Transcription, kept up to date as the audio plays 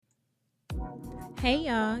Hey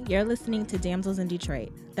y'all, you're listening to Damsels in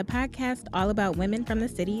Detroit, the podcast all about women from the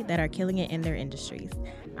city that are killing it in their industries.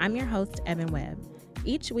 I'm your host, Evan Webb.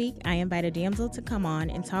 Each week, I invite a damsel to come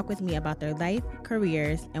on and talk with me about their life,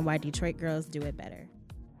 careers, and why Detroit girls do it better.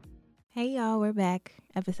 Hey y'all, we're back.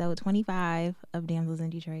 Episode 25 of Damsels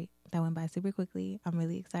in Detroit. That went by super quickly. I'm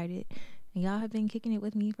really excited. And y'all have been kicking it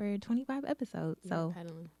with me for 25 episodes. So,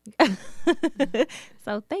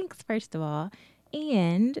 so thanks, first of all.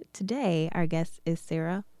 And today, our guest is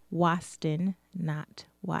Sarah Waston, not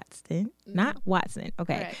Watson. Not Watson.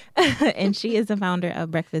 Okay. Right. And she is the founder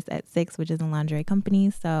of Breakfast at 6, which is a lingerie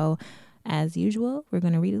company. So, as usual, we're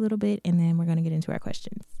going to read a little bit and then we're going to get into our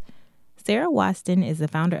questions. Sarah Waston is the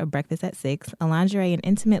founder of Breakfast at 6, a lingerie and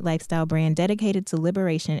intimate lifestyle brand dedicated to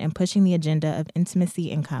liberation and pushing the agenda of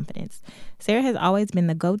intimacy and confidence. Sarah has always been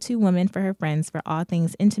the go-to woman for her friends for all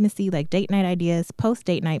things intimacy, like date night ideas,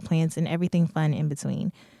 post-date night plans, and everything fun in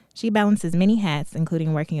between. She balances many hats,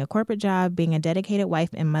 including working a corporate job, being a dedicated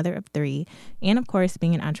wife and mother of 3, and of course,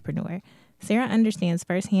 being an entrepreneur. Sarah understands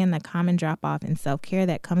firsthand the common drop-off in self-care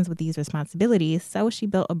that comes with these responsibilities, so she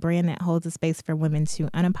built a brand that holds a space for women to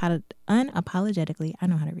unapologetically, I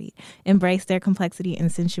know how to read, embrace their complexity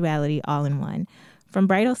and sensuality all in one. From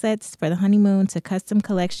bridal sets for the honeymoon to custom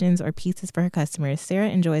collections or pieces for her customers, Sarah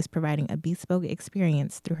enjoys providing a bespoke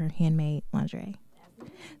experience through her handmade lingerie.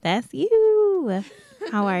 That's you.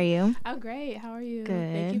 How are you? I'm great. How are you?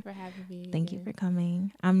 Good. Thank you for having me. Thank you for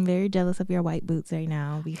coming. I'm very jealous of your white boots right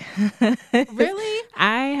now. Because Really?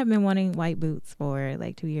 I have been wanting white boots for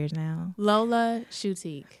like 2 years now. Lola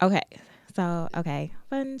Shoutique. Okay. So,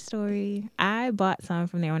 fun story. I bought some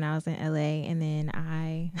from there when I was in LA and then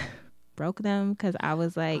I broke them because I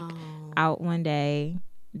was like out one day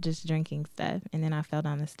just drinking stuff, and then I fell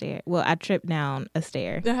down the stair. Well, I tripped down a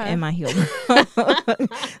stair and my heel broke. So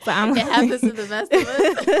I'm it happens to the best of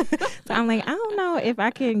us. So I'm like, I don't know if I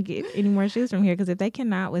can get any more shoes from here because if they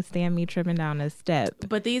cannot withstand me tripping down a step.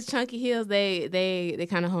 But these chunky heels, they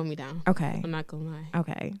kind of hold me down. Okay. I'm not gonna lie.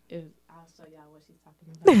 Okay. I'll show y'all what she's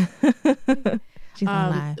talking about. She's gonna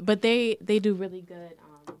lie. But they do really good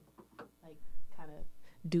like kind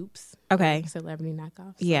of dupes. Okay. Like celebrity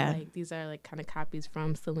knockoffs. So, Yeah. like these are like kind of copies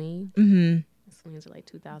from Celine. Mm-hmm. Celine's are like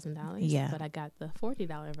 $2,000. Yeah. But I got the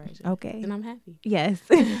 $40 version. Okay. And I'm happy. Yes.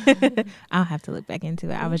 I'll have to look back into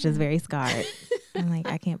it. I was just very scarred. I'm like,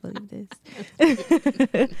 I can't believe this.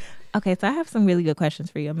 Okay, so I have some really good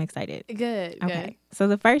questions for you. I'm excited. Good. Okay. So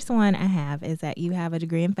the first one I have is that you have a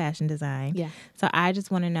degree in fashion design. Yeah. So I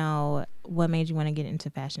just want to know what made you want to get into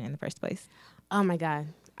fashion in the first place. Oh my God.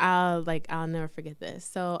 I'll never forget this.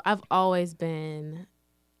 So I've always been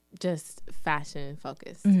just fashion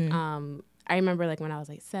focused. Mm-hmm. I remember like when I was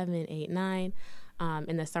like 7, 8, 9,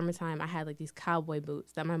 in the summertime, I had like these cowboy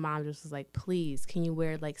boots that my mom just was like, please, can you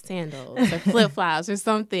wear like sandals or flip flops or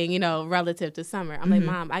something, relative to summer. I'm like,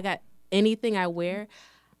 Mom, I got anything I wear,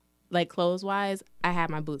 like clothes wise, I have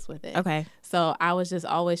my boots with it. Okay. So I was just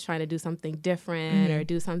always trying to do something different or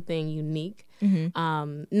do something unique.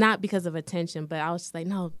 Not because of attention, but I was just like,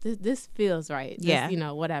 no, this feels right.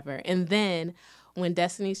 Yeah. Whatever. And then when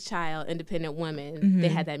Destiny's Child, Independent Women, they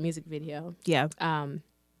had that music video. Yeah.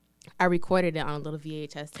 I recorded it on a little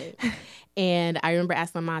VHS tape. And I remember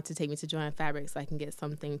asking my mom to take me to Joann Fabric so I can get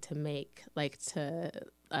something to make, make the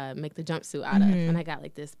jumpsuit out of. And I got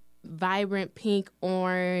like this vibrant pink,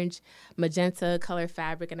 orange, magenta color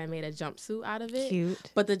fabric, and I made a jumpsuit out of it.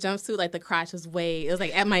 Cute. But the jumpsuit, like the crotch was it was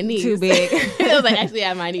like at my knees. Too big. It was like actually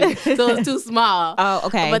at my knees. So it was too small. Oh,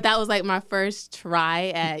 okay. But that was like my first try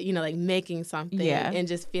at, like making something and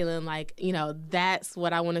just feeling like, that's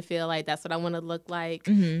what I want to feel like. That's what I want to look like.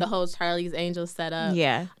 The whole Charlie's Angels setup.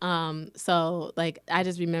 Yeah. So like, I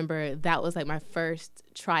just remember that was like my first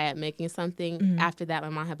try at making something. After that, my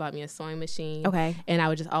mom had bought me a sewing machine. Okay. And I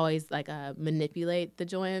would just always like manipulate the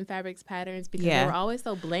Joann Fabrics patterns because they were always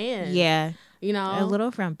so bland. Yeah. A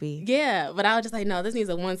little frumpy. Yeah, but I was just like, no, this needs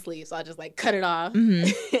a one sleeve, so I just like cut it off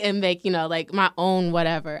and make like my own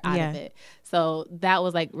whatever out of it. So that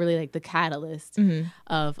was like really like the catalyst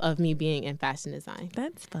of me being in fashion design.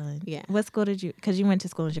 That's fun. Yeah. What school did you? Because you went to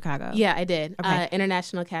school in Chicago. Yeah, I did. Okay.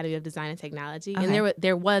 International Academy of Design and Technology, Okay. and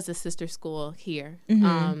there was a sister school here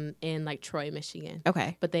in like Troy, Michigan.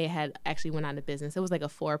 Okay. But they had actually went out of business. It was like a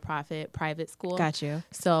for-profit private school. Got you.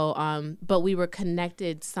 So, but we were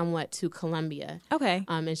connected somewhat to Columbia. Okay.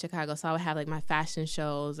 In Chicago, so I would have like my fashion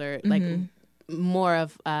shows or like more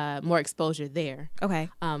exposure there. Okay.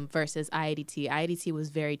 Versus IADT. IADT was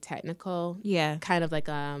very technical. Yeah. Kind of like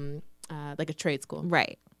a trade school.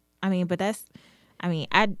 Right. I mean,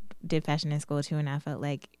 I did fashion in school too, and I felt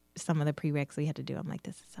like some of the prereqs we had to do, I'm like,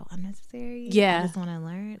 this is so unnecessary. Yeah. I just want to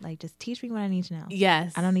learn. Like, just teach me what I need to know.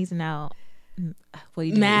 Yes. I don't need to know. Well,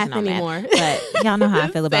 you do math need to know anymore. Math, but y'all know how I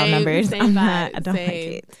feel about numbers. I don't like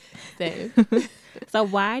it. Same. So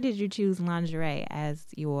why did you choose lingerie as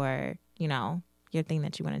your thing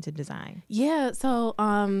that you wanted to design? Yeah. So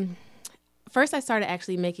first I started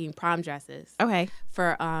actually making prom dresses. Okay.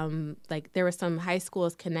 For there were some high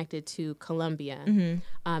schools connected to Columbia,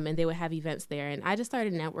 and they would have events there. And I just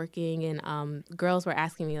started networking, and girls were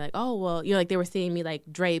asking me like, oh, well, they were seeing me like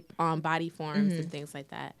drape on body forms and things like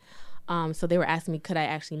that. So they were asking me, could I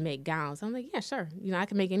actually make gowns? I'm like, yeah, sure. I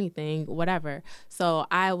can make anything, whatever. So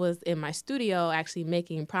I was in my studio actually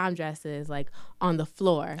making prom dresses like on the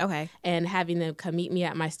floor. Okay. And having them come meet me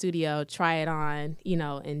at my studio, try it on,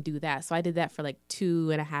 and do that. So I did that for like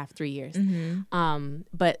 2.5, 3 years.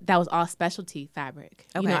 But that was all specialty fabric.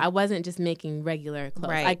 Okay. I wasn't just making regular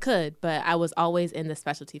clothes. Right. I could, but I was always in the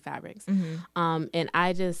specialty fabrics. And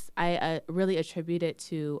I really attribute it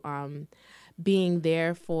to being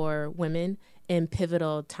there for women in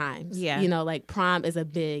pivotal times. Yeah. Like prom is a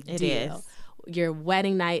big deal. It is. Your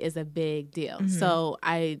wedding night is a big deal. So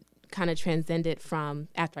I kind of transcended from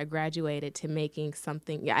after I graduated to making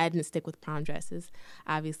something. Yeah, I didn't stick with prom dresses,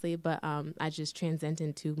 obviously, but I just transcended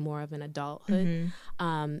into more of an adulthood.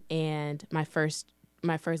 And my first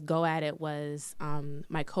go at it was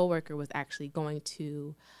my coworker was actually going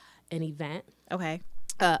to an event. Okay.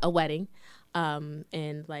 A wedding.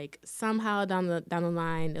 And like somehow down the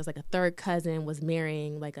line, it was like a third cousin was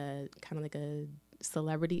marrying like a kind of like a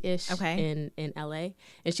celebrity-ish in LA,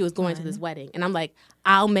 and she was going to this wedding, and I'm like,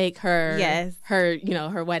 I'll make her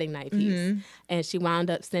her wedding night piece. And she wound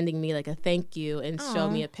up sending me like a thank you and showed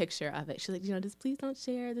me a picture of it. She's like, just please don't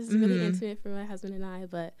share, this is really intimate for my husband and I,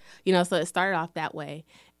 but so it started off that way.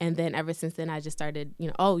 And then ever since then I just started,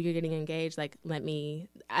 oh, you're getting engaged, like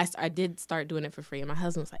I did start doing it for free, and my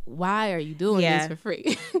husband was like, why are you doing this for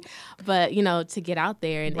free? But to get out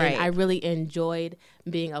there, and I really enjoyed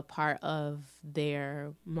being a part of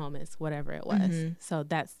their moments, whatever it was. So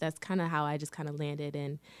that's kind of how I just kind of landed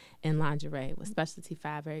in lingerie with specialty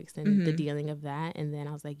fabrics and the dealing of that. And then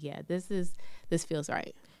I was like, yeah, this feels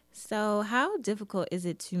right. So how difficult is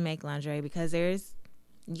it to make lingerie? Because there's,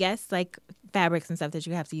 like fabrics and stuff that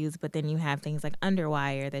you have to use, but then you have things like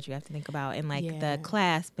underwire that you have to think about, and like the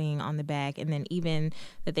clasping on the back, and then even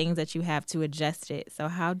the things that you have to adjust it. So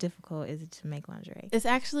how difficult is it to make lingerie? It's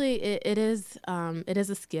actually, it is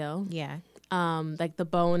a skill. Yeah. Like the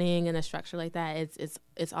boning and the structure like that,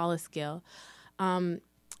 it's all a skill.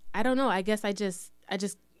 I don't know. I guess I just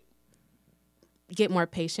get more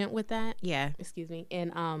patient with that. Yeah. Excuse me.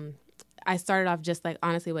 And I started off just like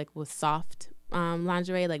honestly like with soft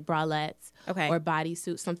lingerie, like bralettes or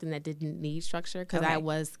bodysuits, something that didn't need structure, because I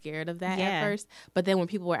was scared of that at first. But then when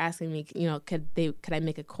people were asking me, could I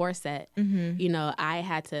make a corset? I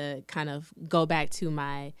had to kind of go back to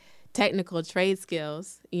my technical trade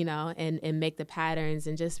skills, and make the patterns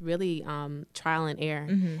and just really trial and error.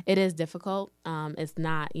 It is difficult. It's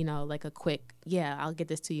not, like a quick, I'll get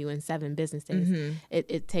this to you in 7 business days.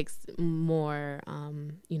 It takes more,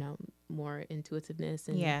 more intuitiveness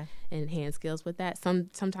and hand skills with that.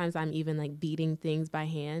 Sometimes I'm even like beating things by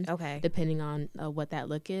hand, depending on what that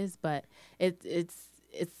look is. But it's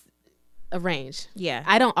a range. Yeah.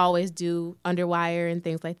 I don't always do underwire and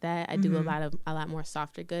things like that. I do a lot more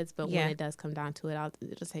softer goods, but when it does come down to it,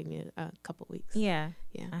 it'll take me a couple weeks. Yeah.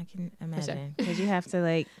 I can imagine, because you have to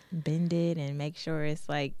like bend it and make sure it's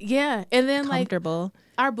like and then comfortable.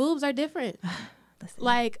 Like our boobs are different.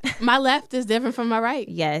 Like my left is different from my right.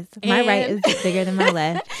 Yes, my right is bigger than my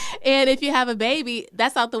left. And if you have a baby,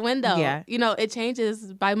 that's out the window. Yeah. It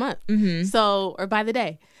changes by month. So, or by the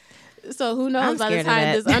day. So who knows by the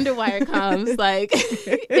time this underwire comes, like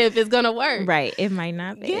if it's gonna work. Right. It might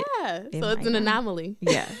not be. Yeah. So it's an anomaly.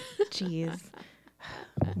 Yeah. Jeez.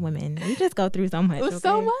 Women, we just go through so much.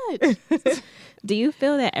 So much. Do you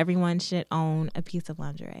feel that everyone should own a piece of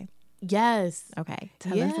lingerie? Yes. Okay.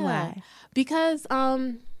 Tell us why. Because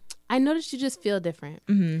I noticed you just feel different.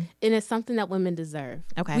 And it's something that women deserve.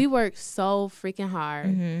 Okay. We work so freaking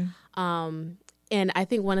hard. And I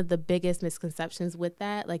think one of the biggest misconceptions with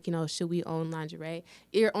that, like, should we own lingerie?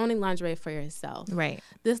 You're owning lingerie for yourself. Right.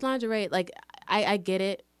 This lingerie, like, I get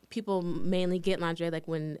it. People mainly get lingerie like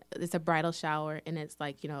when it's a bridal shower and it's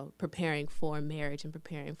like, preparing for marriage and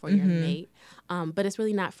preparing for your mate. But it's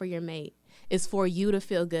really not for your mate. is for you to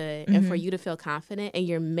feel good and for you to feel confident, and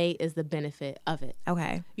your mate is the benefit of it.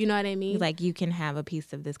 Okay. You know what I mean? Like you can have a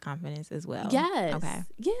piece of this confidence as well. Yes. Okay.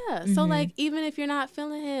 Yeah. So like even if you're not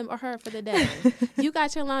feeling him or her for the day, you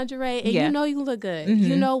got your lingerie and you know you look good.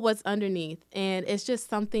 You know what's underneath. And it's just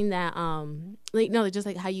something that just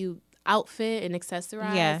like how you outfit and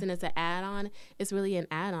accessorize and it's an add-on. It's really an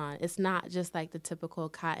add-on. It's not just like the typical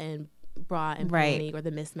cotton bra and panty or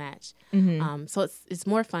the mismatch. So it's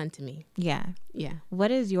more fun to me. Yeah. Yeah.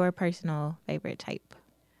 What is your personal favorite type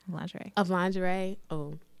of lingerie? Of lingerie?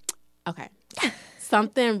 Oh, okay.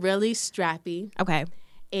 Something really strappy. Okay.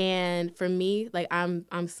 And for me, like I'm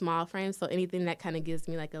small frame, so anything that kind of gives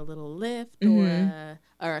me like a little lift or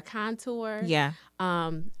a contour. Yeah.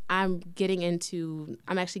 I'm actually getting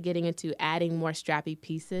into adding more strappy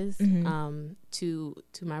pieces to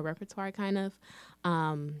my repertoire kind of.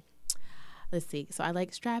 Let's see. So I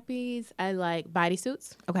like strappies. I like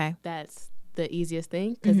bodysuits. Okay. That's the easiest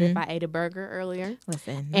thing because if I ate a burger earlier,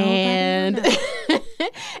 listen, and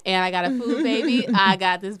and I got a food baby, I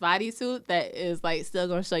got this bodysuit that is like still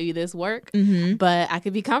gonna show you this work, but I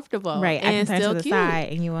could be comfortable, right? And I can turn still to the cute. Side,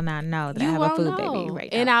 and you will not know that I have a food baby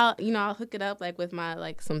right now. And I'll hook it up like with my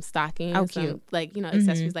like some stockings, some, like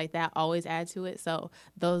accessories like that. Always add to it. So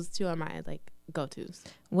those two are my like go-tos.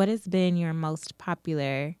 What has been your most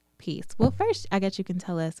popular piece? Well, first, I guess you can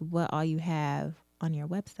tell us what all you have on your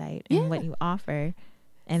website and what you offer.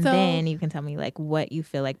 And then you can tell me like what you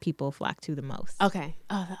feel like people flock to the most. Okay.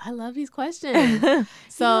 Oh, I love these questions.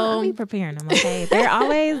 So I'll be preparing them, okay? They're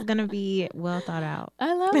always going to be well thought out.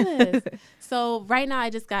 I love this. So right now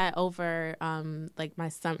I just got over like my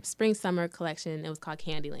spring summer collection. It was called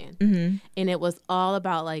Candyland. And it was all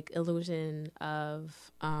about like illusion of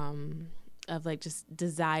like just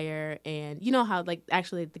desire, and you know how like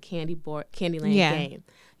actually the Candyland game,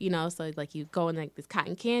 so like you go in like this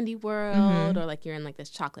cotton candy world or like you're in like this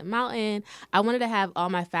chocolate mountain. I wanted to have all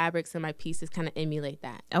my fabrics and my pieces kind of emulate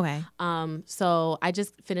that. Okay. So I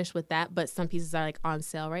just finished with that, but some pieces are like on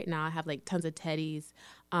sale right now. I have like tons of teddies.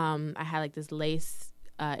 I had like this lace.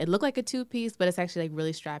 It looked like a two-piece, but it's actually like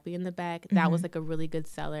really strappy in the back. That was like a really good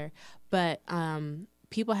seller. But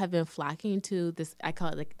people have been flocking to this, I call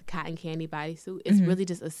it like the cotton candy bodysuit. It's really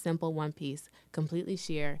just a simple one piece, completely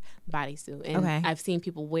sheer bodysuit. And I've seen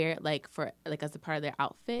people wear it like for like as a part of their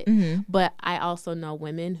outfit. But I also know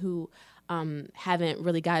women who haven't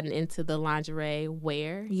really gotten into the lingerie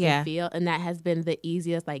wear and feel, and that has been the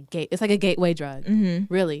easiest it's like a gateway drug.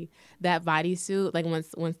 Really. That bodysuit, like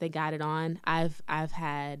once they got it on, I've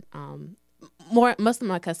had most of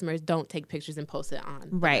my customers don't take pictures and post it on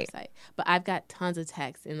the website. But I've got tons of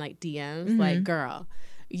texts and like DMs like, girl,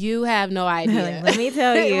 you have no idea. Like, let me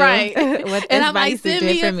tell you. Right. What and I'm this like, bodysuit send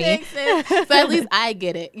me did for a me. picture. So at least I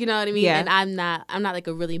get it. You know what I mean? Yeah. And I'm not like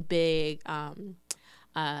a really big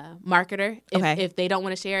marketer. If they don't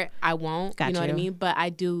want to share it, I won't. Got you know you. what I mean? But I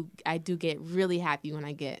do get really happy when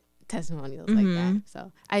I get testimonials like that.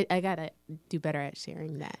 So I gotta do better at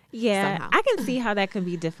sharing that. Yeah, somehow. I can see how that can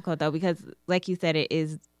be difficult though, because like you said, it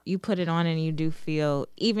is, you put it on and you do feel,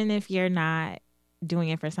 even if you're not doing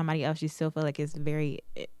it for somebody else, you still feel like it's very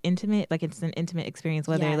intimate, like it's an intimate experience,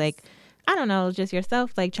 whether like, I don't know, just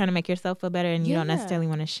yourself, like trying to make yourself feel better, and you don't necessarily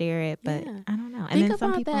want to share it, but I don't know. And think then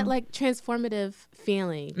some about people, that like transformative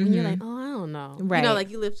feeling when you're like, oh, I don't know, right?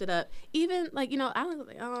 Like you lift it up, even like I was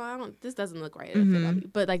like, oh, I don't. This doesn't look right,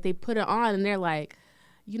 but like they put it on and they're like,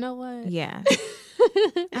 you know what? Yeah,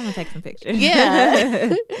 I'm gonna take some pictures.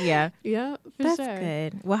 Yeah, yeah, for that's sure.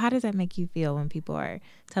 good. Well, how does that make you feel when people are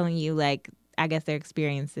telling you, like, I guess their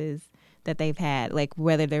experiences that they've had, like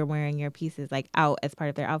whether they're wearing your pieces like out as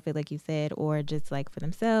part of their outfit, like you said, or just like for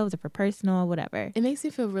themselves or for personal, whatever? It makes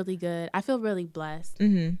me feel really good. I feel really blessed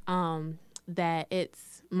that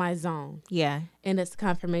it's my zone. Yeah. And it's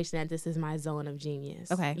confirmation that this is my zone of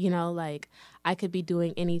genius. Okay. Like I could be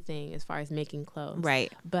doing anything as far as making clothes.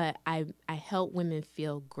 Right. But I help women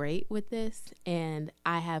feel great with this, and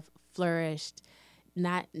I have flourished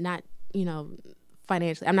not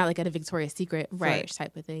financially. I'm not like at a Victoria's Secret flourish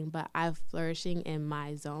type of thing, but I'm flourishing in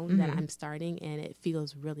my zone that I'm starting, and it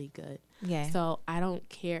feels really good. Yeah. So I don't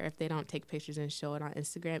care if they don't take pictures and show it on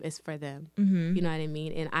Instagram. It's for them. You know what I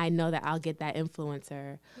mean? And I know that I'll get that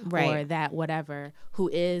influencer or that whatever who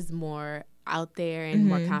is more out there and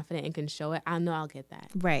more confident and can show it. I know I'll get that.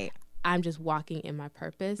 Right. I'm just walking in my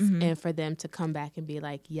purpose, and for them to come back and be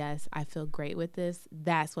like, yes, I feel great with this.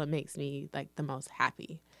 That's what makes me like the most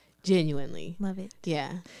happy. Genuinely. Love it.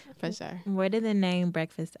 Yeah, for sure. Where did the name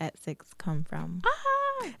Breakfast at 6 come from?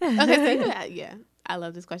 Okay, so yeah, I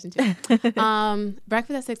love this question too.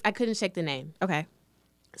 Breakfast at 6, I couldn't shake the name. Okay.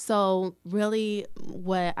 So really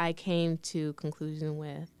what I came to conclusion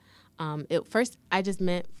with,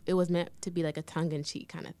 it was meant to be like a tongue-in-cheek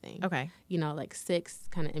kind of thing. Okay. You know, like 6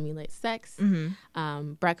 kind of emulates sex.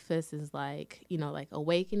 Breakfast is like, you know, like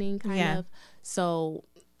awakening kind of. So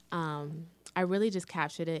I really just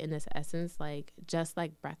captured it in this essence, like just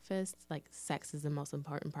like breakfast, like sex is the most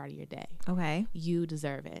important part of your day. Okay. You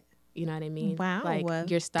deserve it. You know what I mean? Wow. Like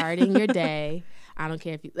you're starting your day. I don't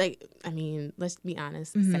care if you like, I mean, let's be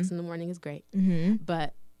honest. Sex in the morning is great.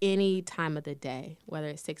 But any time of the day, whether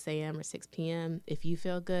it's 6 a.m. or 6 p.m., if you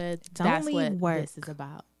feel good, that's what this is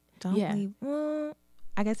about. Don't leave. Well,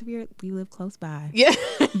 I guess if you live close by. Yeah.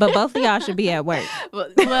 But both of y'all should be at work.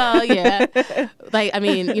 Well, yeah. Like, I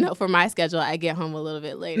mean, you know, for my schedule, I get home a little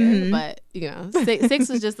bit later. But, you know, 6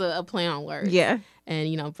 was just a play on words. Yeah. And,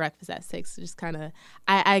 you know, breakfast at 6 just kind of,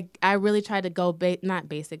 I really tried to go, not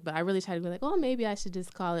basic, but I really tried to be like, oh, maybe I should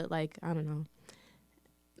just call it like, I don't know.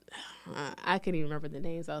 I couldn't even remember the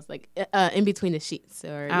names. I was like, in between the sheets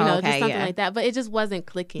or, you know, just something like that. But it just wasn't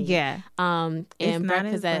clicking. Yeah. And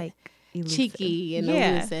breakfast at like, cheeky and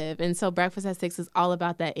elusive. And so breakfast at 6 is all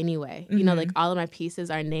about that anyway. You know, like all of my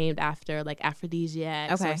pieces are named after like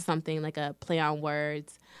aphrodisiacs or something like a play on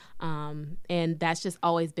words. And that's just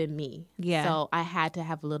always been me. Yeah. So I had to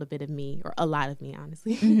have a little bit of me, or a lot of me,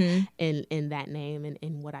 honestly, in that name and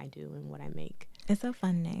in what I do and what I make. It's a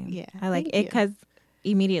fun name. Yeah. I like it because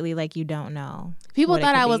immediately, like, you don't know. People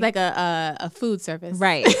thought I was like a food service.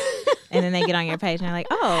 Right. And then they get on your page and they're like,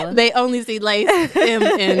 oh. They only see lace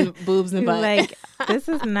and boobs and butt. Like, this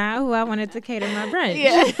is not who I wanted to cater my brunch.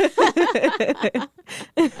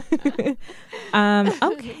 Yeah.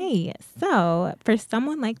 Okay. So for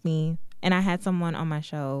someone like me, and I had someone on my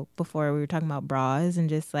show before, we were talking about bras and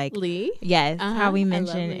just like. Lee? Yes. How we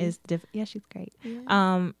mentioned is different. Yeah, she's great.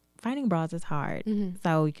 Yeah. Finding bras is hard.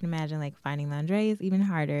 So you can imagine like finding lingerie is even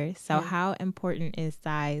harder. So how important is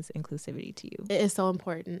size inclusivity to you? It is so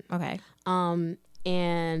important. Okay.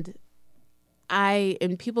 And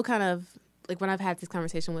people kind of, like when I've had this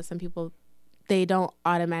conversation with some people, they don't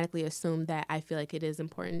automatically assume that I feel like it is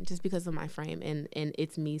important just because of my frame and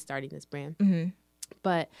it's me starting this brand.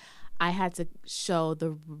 But I had to show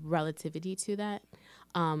the relativity to that.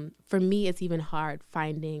 For me, it's even hard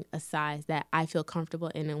finding a size that I feel comfortable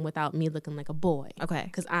in and without me looking like a boy. Okay.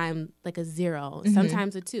 Because I'm like a 0,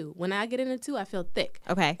 sometimes a 2. When I get in a 2, I feel thick.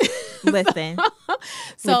 Okay. Listen.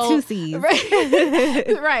 So, with 2 C's.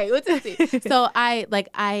 Right, with 2 C's. So I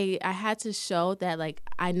had to show that like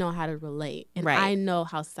I know how to relate. And I know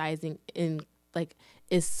how sizing in like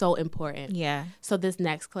is so important. Yeah. So this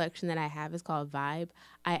next collection that I have is called Vibe.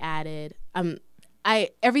 I added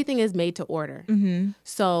everything is made to order.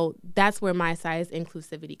 So that's where my size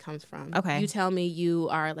inclusivity comes from. Okay. You tell me you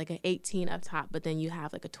are like an 18 up top, but then you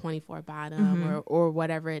have like a 24 bottom or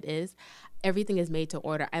whatever it is. Everything is made to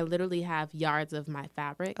order. I literally have yards of my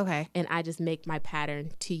fabric. Okay. And I just make my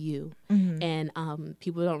pattern to you. And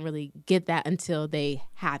people don't really get that until they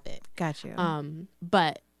have it. Got you.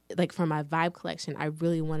 But like for my Vibe collection, I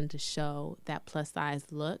really wanted to show that plus size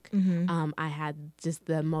look. I had just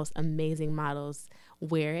the most amazing models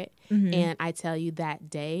wear it. And I tell you, that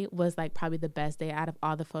day was like probably the best day out of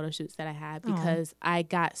all the photo shoots that I had because I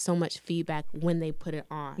got so much feedback when they put it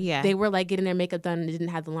on. Yeah. They were like getting their makeup done and didn't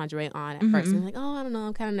have the lingerie on at first. And I'm like, oh, I don't know,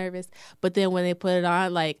 I'm kind of nervous. But then when they put it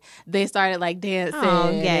on, like they started like dancing.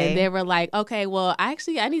 And they were like, okay, well, I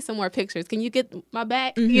need some more pictures. Can you get my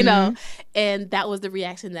back? You know? And that was the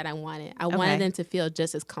reaction that I wanted. I wanted them to feel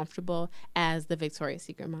just as comfortable as the Victoria's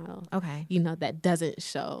Secret model. Okay. You know, that doesn't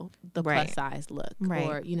show the plus size look.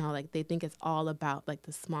 Or, you know, like they think it's all about like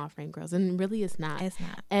the small frame girls. And really it's not. It's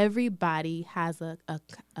not. Everybody has a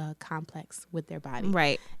complex with their body.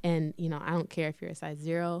 Right. And, you know, I don't care if you're a size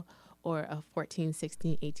 0 or a 14,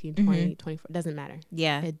 16, 18, 20, 24. It doesn't matter.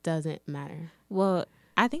 Yeah. It doesn't matter. Well,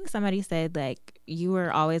 I think somebody said like you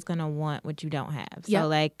are always going to want what you don't have. So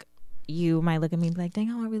like you might look at me and be like,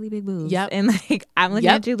 dang, I want really big boobs. Yep. And like I'm looking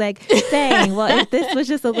at you like, dang, well, if this was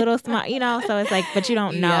just a little small, you know, so it's like, but you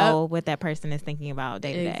don't know what that person is thinking about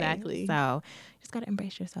day to day. Exactly. So you just got to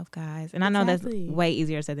embrace yourself, guys. And I know that's way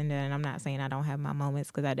easier said than done. And I'm not saying I don't have my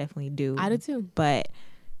moments because I definitely do. I do too. But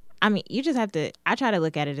I mean, you just have to, I try to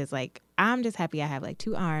look at it as like, I'm just happy I have like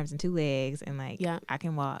 2 arms and 2 legs and like I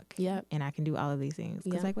can walk and I can do all of these things.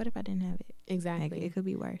 Because like, what if I didn't have it? Exactly. Like, it could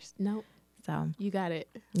be worse. Nope. So you got it.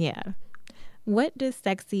 Yeah. What does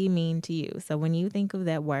sexy mean to you? So when you think of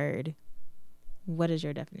that word, what is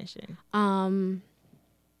your definition?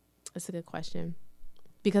 That's a good question.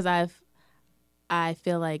 Because I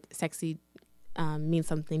feel like sexy means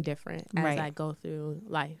something different as I go through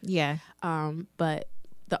life. Yeah. But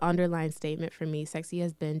the underlying statement for me, sexy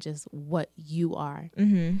has been just what you are.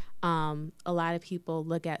 A lot of people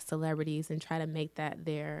look at celebrities and try to make that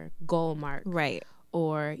their goal mark. Right.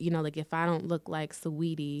 Or, you know, like if I don't look like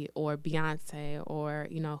Saweetie or Beyonce or,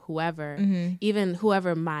 you know, whoever, even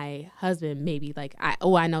whoever my husband maybe, like,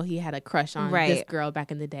 I know he had a crush on this girl back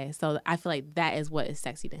in the day. So I feel like that is what is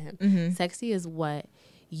sexy to him. Sexy is what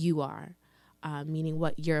you are, meaning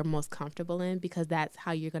what you're most comfortable in, because that's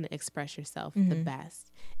how you're going to express yourself the best.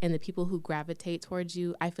 And the people who gravitate towards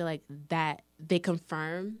you, I feel like that they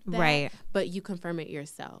confirm that, but you confirm it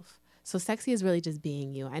yourself. So sexy is really just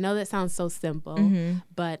being you. I know that sounds so simple,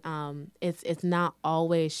 but it's not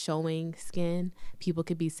always showing skin. People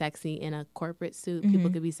could be sexy in a corporate suit. People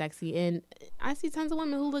could be sexy in. I see tons of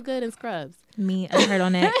women who look good in scrubs. Me, a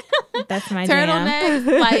turtleneck. That's my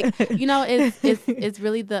turtleneck. Like, you know, it's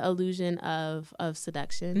really the illusion of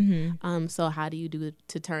seduction. So how do you do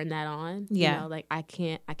to turn that on? Yeah. You know, like I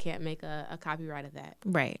can't make a copyright of that.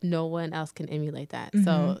 Right. No one else can emulate that.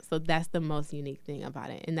 So that's the most unique thing about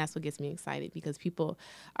it, and that's what gets me excited, because people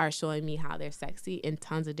are showing me how they're sexy in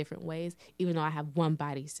tons of different ways, even though I have one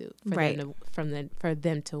bodysuit for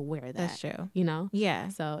them to wear that. That's true. You know? Yeah.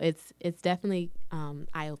 So it's definitely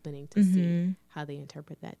eye-opening to see how they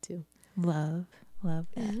interpret that too. Love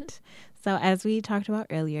that. So as we talked about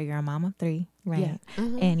earlier, you're a mom of 3, right? Yeah.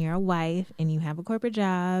 And you're a wife, and you have a corporate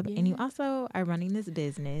job, and you also are running this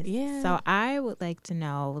business. Yeah. So I would like to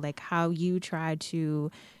know, like, how you try to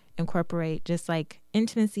incorporate just like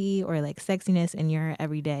intimacy or like sexiness in your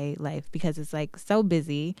everyday life, because it's like so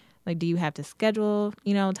busy. Like, do you have to schedule,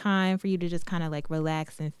 you know, time for you to just kind of like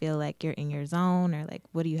relax and feel like you're in your zone, or like,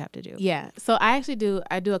 what do you have to do? Yeah. So I do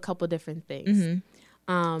a couple different things.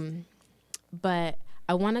 But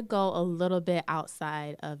I want to go a little bit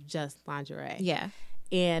outside of just lingerie. Yeah.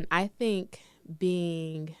 And I think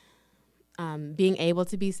being able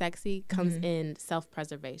to be sexy comes in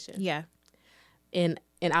self-preservation. Yeah. And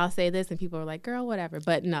I'll say this and people are like, girl, whatever.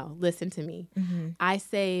 But no, listen to me. I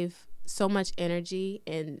save so much energy.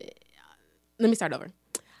 And let me start over.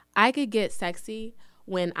 I could get sexy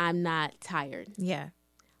when I'm not tired. Yeah.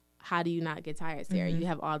 How do you not get tired, Sarah? You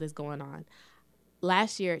have all this going on.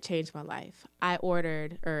 Last year, it changed my life. I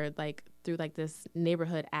ordered, or like through like this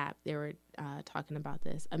neighborhood app, they were talking about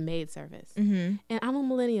this, a maid service. And I'm a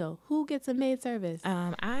millennial. Who gets a maid service?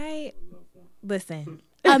 Listen.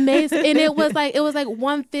 Amazing. And it was like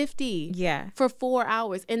 $150 for 4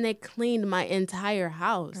 hours, and they cleaned my entire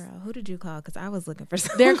house. Girl, who did you call? Because I was looking for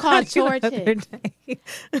something. They're called Chore Chicks.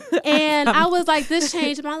 And I was like, this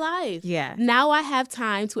changed my life. Yeah. Now I have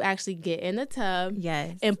time to actually get in the tub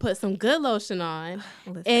and put some good lotion on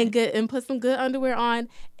and put some good underwear on.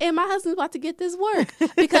 And my husband's about to get this work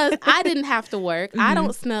because I didn't have to work. I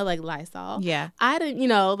don't smell like Lysol. Yeah. I didn't, you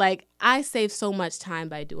know, like I saved so much time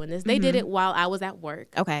by doing this. They did it while I was at work.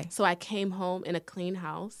 Okay. So I came home in a clean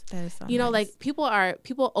house. That is so you know, nice. like people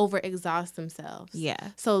overexhaust themselves. Yeah.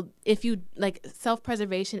 So if you like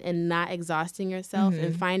self-preservation and not exhausting yourself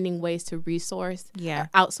and finding ways to outsource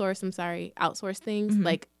things,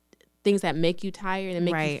 like things that make you tired and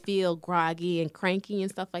make you feel groggy and cranky and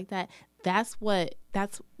stuff like that. That's what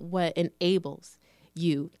enables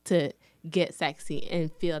you to get sexy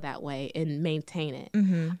and feel that way and maintain it.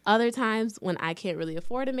 Other times when I can't really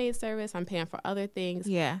afford a maid service, I'm paying for other things.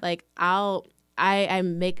 Yeah. Like I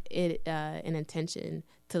make it an intention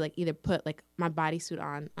to like either put like my bodysuit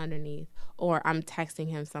on underneath, or I'm texting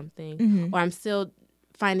him something, or I'm still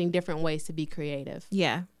finding different ways to be creative.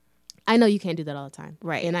 Yeah. I know you can't do that all the time.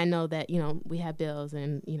 Right. And I know that, you know, we have bills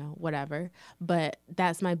and, you know, whatever. But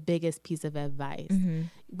that's my biggest piece of advice.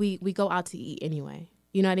 We go out to eat anyway.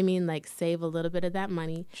 You know what I mean? Like save a little bit of that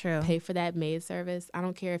money. True. Pay for that maid service. I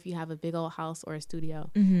don't care if you have a big old house or a studio.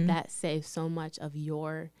 That saves so much of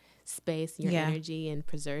your space, your energy, and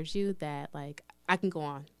preserves you that like I can go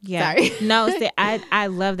on. Yeah. Sorry. No, see, I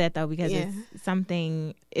love that though, because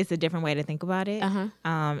it's a different way to think about it.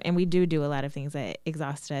 And we do a lot of things that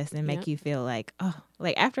exhaust us and make you feel like, oh,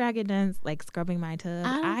 like after I get done like scrubbing my tub,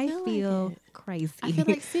 I feel crazy. I feel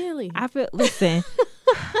like silly. Listen.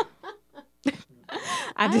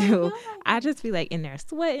 I do. I just be like in there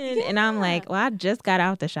sweating, and I'm like, well, I just got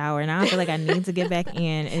out the shower, and I feel like I need to get back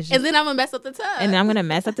in. And then I'm gonna mess up the tub. And then I'm gonna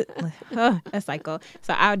mess up a cycle.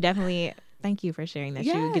 So I would definitely thank you for sharing that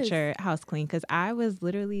you get your house clean, because I was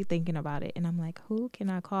literally thinking about it, and I'm like, who can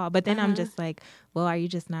I call? But then I'm just like, well, are you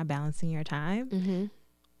just not balancing your time?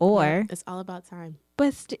 Or it's all about time.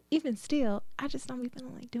 But even still, I just don't be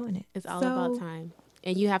feeling like doing it. It's all about time.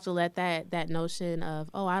 And you have to let that notion of,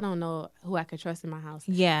 oh, I don't know who I can trust in my house.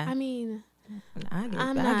 Yeah. I mean,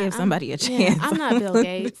 I give somebody a chance. Yeah, I'm not Bill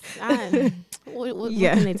Gates. what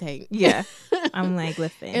can they take? Yeah. I'm like,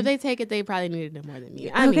 listen. If they take it, they probably needed it more than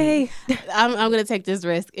me. I mean, I'm going to take this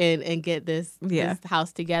risk and get this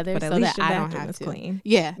house together but so that I don't have to. Clean.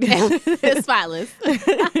 Yeah. It's spotless.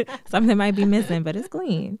 Something might be missing, but it's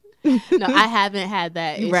clean. No, I haven't had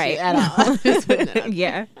that issue at all.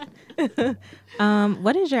 Yeah.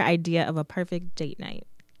 What is your idea of a perfect date night?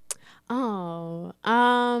 Oh,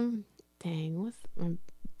 dang. What's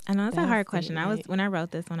I know it's a hard question. When I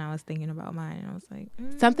wrote this one, I was thinking about mine, and I was like,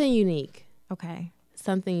 something unique. Okay,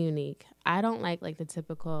 something unique. I don't like the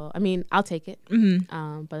typical. I mean, I'll take it.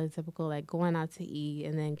 Mm-hmm. But the typical like going out to eat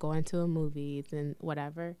and then going to a movie and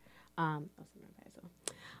whatever. I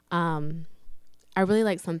really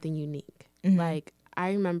like something unique. Mm-hmm. Like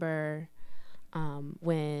I remember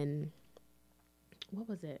when what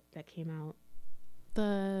was it that came out?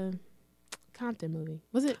 The Compton movie.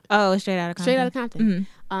 Was it? Oh, Straight Outta Compton. Straight Outta Compton.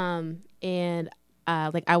 Mm-hmm. And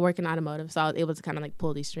like I work in automotive, so I was able to kind of like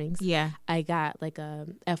pull these strings. Yeah. I got like a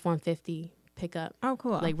F-150 pickup. Oh,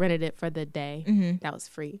 cool. Like rented it for the day. Mm-hmm. That was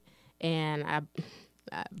free. And I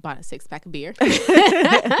bought a 6-pack of beer.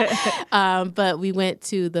 But we went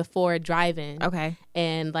to the Ford drive-in. Okay.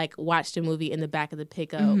 And like watched a movie in the back of the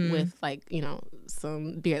pickup with like,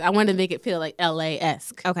 some beer. I wanted to make it feel like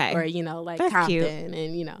LA-esque. Okay. Or, like That's Compton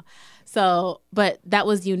cute. and, So, but that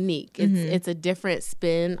was unique. It's a different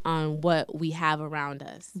spin on what we have around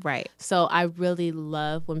us. Right. So I really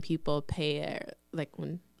love when people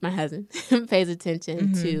when my husband pays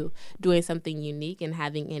attention to doing something unique and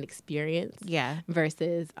having an experience. Yeah.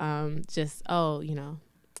 Versus just,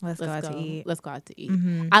 let's go out to eat. Let's go out to eat.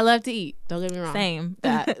 Mm-hmm. I love to eat. Don't get me wrong. Same.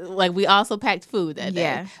 Like we also packed food that day.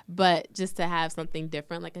 Yeah. But just to have something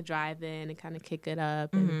different, like a drive-in and kind of kick it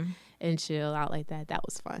up and chill out like that, that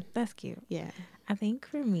was fun. That's cute. Yeah. I think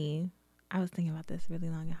for me, I was thinking about this really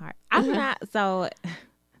long and hard. I'm not, so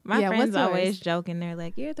my friends always joking. They're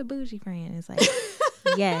like, you're the bougie friend. It's like,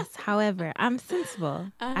 yes. However, I'm sensible.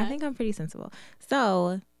 I think I'm pretty sensible.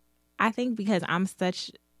 So I think because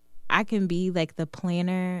I can be like the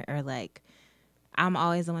planner or like, I'm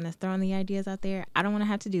always the one that's throwing the ideas out there. I don't want to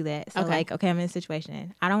have to do that. So like, okay, I'm in a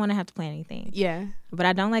situation. I don't want to have to plan anything. Yeah. But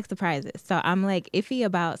I don't like surprises. So I'm like iffy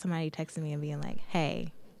about somebody texting me and being like, hey,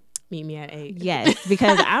 meet me at 8. Yes,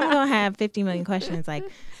 because I'm going to have 50 million questions. Like,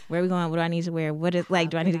 where are we going? What do I need to wear? What is like,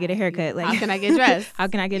 do I need to get a haircut? Like, how can I get dressed? How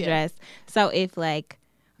can I get dressed? So if like,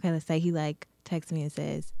 okay, let's say he like texts me and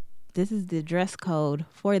says, this is the dress code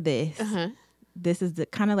for this. This is the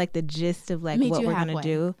kind of like the gist of like what we're going to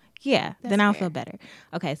do. Yeah, then I'll feel better.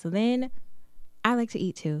 Okay, so then I like to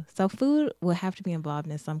eat too. So food will have to be involved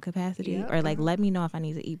in some capacity or like let me know if I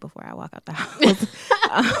need to eat before I walk out the house.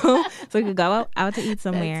 So we could go out to eat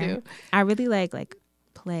somewhere. I really like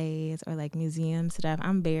plays or like museum stuff.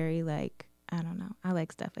 I'm very like, I don't know. I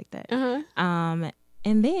like stuff like that. And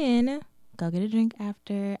then go get a drink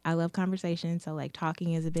after. I love conversation. So like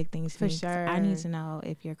talking is a big thing for me. Sure. I need to know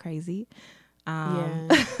if you're crazy.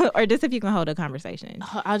 Or just if you can hold a conversation.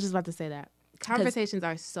 I was just about to say that. Conversations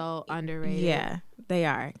are so underrated. Yeah, they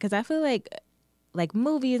are. Because I feel like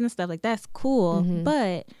movies and stuff like that's cool,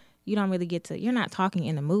 but you don't really you're not talking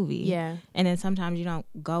in the movie. Yeah. And then sometimes you don't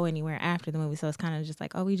go anywhere after the movie. So it's kind of just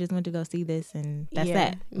like, oh, we just went to go see this and that's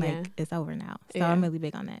that. Like, it's over now. So I'm really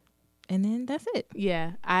big on that. And then that's it.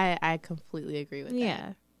 Yeah, I completely agree with that.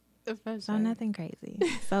 Yeah. Sure. So nothing crazy.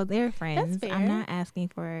 So they're friends. That's fair. I'm not asking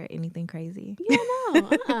for anything crazy. Yeah,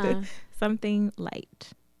 no. Something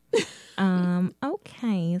light.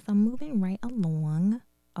 Okay, so moving right along.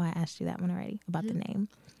 Oh, I asked you that one already about the name.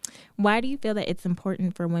 Why do you feel that it's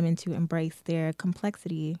important for women to embrace their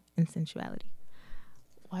complexity and sensuality?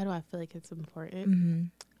 Why do I feel like it's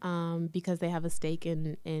important? Because they have a stake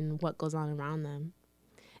in what goes on around them.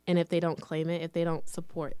 And if they don't claim it, if they don't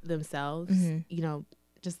support themselves,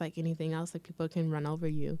 just like anything else, like people can run over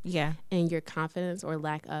you. Yeah. And your confidence or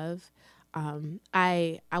lack of.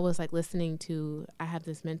 I was like listening to, I have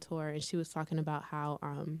this mentor and she was talking about how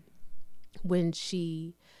when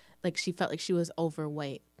she felt like she was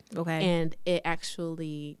overweight. Okay. And it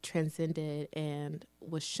actually transcended and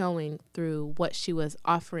was showing through what she was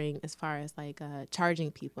offering as far as like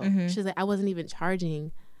charging people. She's like, I wasn't even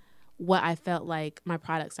charging what I felt like my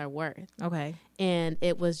products are worth. Okay. And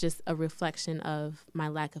it was just a reflection of my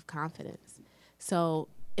lack of confidence. So,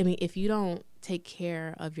 I mean, if you don't take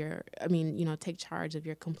care of take charge of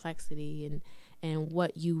your complexity and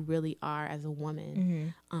what you really are as a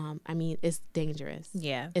woman, I mean, it's dangerous.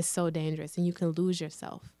 Yeah. It's so dangerous and you can lose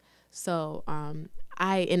yourself. So, I'm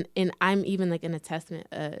even like in a testament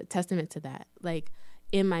to that. Like,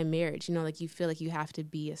 in my marriage, you know, like you feel like you have to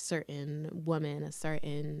be a certain woman, a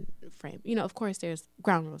certain frame. You know, of course there's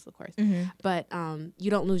ground rules, of course, but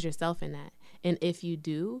you don't lose yourself in that. And if you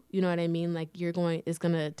do, you know what I mean? Like it's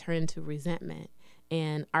going to turn into resentment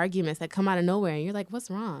and arguments that come out of nowhere. And you're like, what's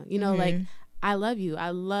wrong? You know, like, I love you.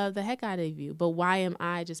 I love the heck out of you. But why am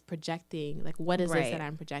I just projecting? Like, what is this that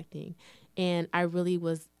I'm projecting? And I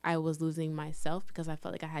was losing myself because I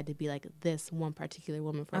felt like I had to be like this one particular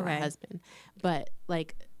woman for my husband. But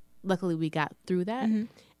like, luckily we got through that.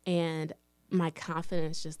 And my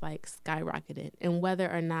confidence just like skyrocketed. And whether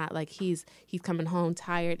or not like he's coming home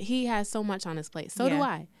tired, he has so much on his plate. So do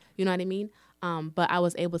I. You know what I mean? But I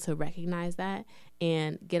was able to recognize that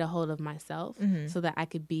and get a hold of myself so that I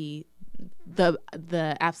could be the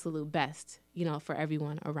absolute best, you know, for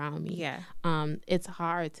everyone around me. Yeah. It's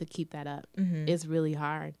hard to keep that up. It's really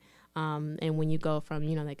hard. And when you go from,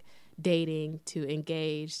 you know, like dating to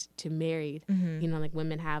engaged to married, you know, like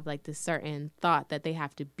women have like this certain thought that they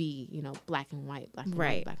have to be, you know, black and white.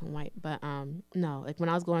 But no, like when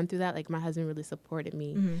I was going through that, like my husband really supported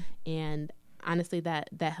me. And honestly, that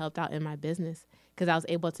helped out in my business because I was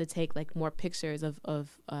able to take like more pictures of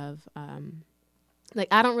like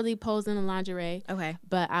I don't really pose in the lingerie. Okay.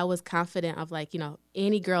 But I was confident of like, you know,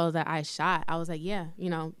 any girl that I shot, I was like, yeah, you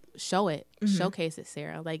know, show it, showcase it,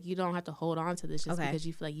 Sarah. Like you don't have to hold on to this just because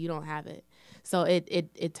you feel like you don't have it. So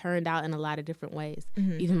it turned out in a lot of different ways.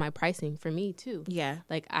 Even my pricing for me too. Yeah.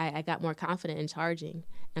 Like I got more confident in charging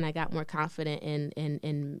and I got more confident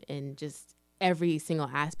in just every single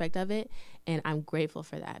aspect of it. And I'm grateful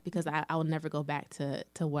for that because I will never go back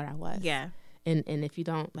to what I was. Yeah. And if you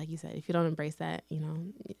don't, like you said, if you don't embrace that, you know,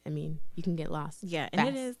 I mean, you can get lost. Yeah, and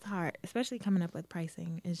it is hard, especially coming up with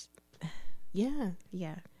pricing. Yeah,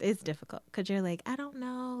 it's difficult because you're like, I don't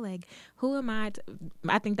know, like, who am I?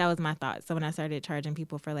 I think that was my thought. So when I started charging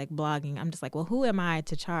people for like blogging, I'm just like, well, who am I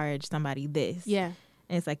to charge somebody this? Yeah.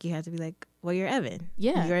 And it's like, you have to be like, well, you're Evan.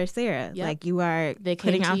 Yeah. You're Sarah. Yep. Like, you are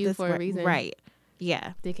putting out this for a reason. Right.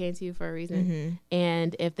 Yeah. They came to you for a reason.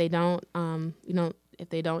 And if they don't, you know, if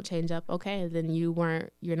they don't change up, okay, then you're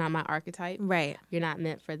not my archetype. Right. You're not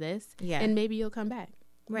meant for this. Yeah. And maybe you'll come back.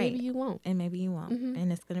 Right. Maybe you won't. And maybe you won't.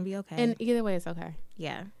 And it's going to be okay. And either way, it's okay.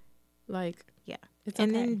 Yeah. Like, yeah. It's okay.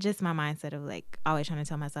 And then just my mindset of like always trying to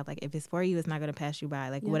tell myself, like, if it's for you, it's not going to pass you by.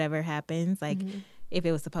 Like, whatever happens, like, if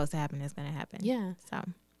it was supposed to happen, it's going to happen. Yeah. So.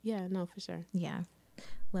 Yeah, no, for sure. Yeah.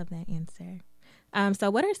 Love that answer. So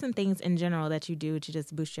what are some things in general that you do to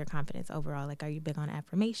just boost your confidence overall? Like, are you big on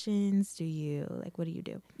affirmations? What do you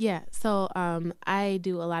do? Yeah. So I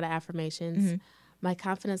do a lot of affirmations. My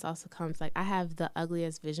confidence also comes, like, I have the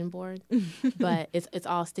ugliest vision board, but it's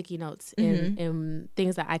all sticky notes and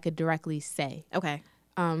things that I could directly say. Okay.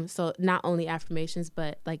 So not only affirmations,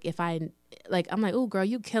 but like if I'm like, oh girl,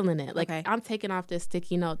 you killing it. Like I'm taking off this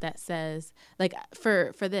sticky note that says like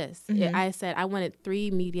for this, I said I wanted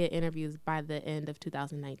 3 media interviews by the end of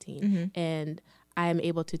 2019 and I am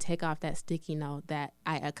able to take off that sticky note that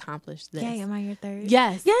I accomplished this. Yay, am I your 3rd?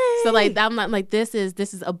 Yes. Yay! So like I'm like this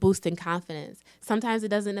is a boost in confidence. Sometimes it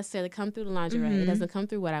doesn't necessarily come through the lingerie. It doesn't come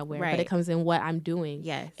through what I wear, but it comes in what I'm doing.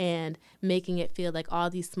 Yes. And making it feel like all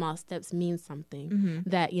these small steps mean something.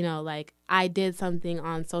 That, you know, like I did something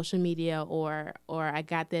on social media or I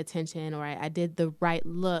got the attention or I did the right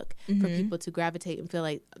look for people to gravitate and feel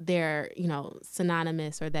like they're, you know,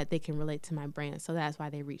 synonymous or that they can relate to my brand. So that's why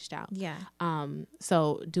they reached out. Yeah.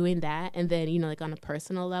 So doing that, and then, you know, like on a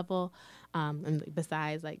personal level, and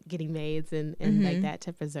besides like getting maids and like that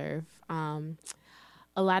to preserve,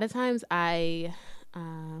 a lot of times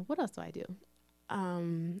what else do I do?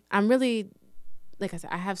 I'm really, like I said,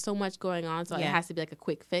 I have so much going on, so it has to be like a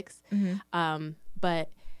quick fix. But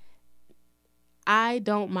I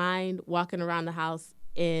don't mind walking around the house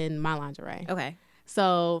in my lingerie. Okay.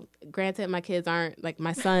 So, granted, my kids aren't, like,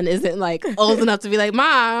 my son isn't, like, old enough to be like,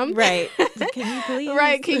 Mom. Right. Can you please?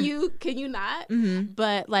 Right. Can you not?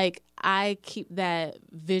 But, like, I keep that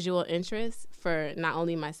visual interest for not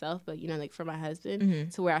only myself, but, you know, like, for my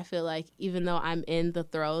husband, to where I feel like even though I'm in the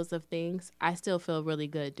throes of things, I still feel really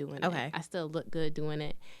good doing it. I still look good doing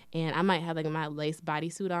it. And I might have, like, my lace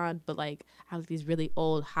bodysuit on, but, like, I have these really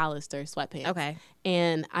old Hollister sweatpants. Okay.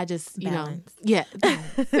 And I just, you balance. Know. Yeah.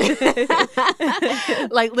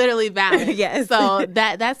 Like, literally balance. Yes. So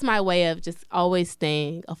that's my way of just always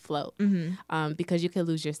staying afloat. Because you could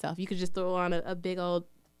lose yourself. You could just throw on a big old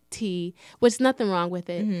tee, which nothing wrong with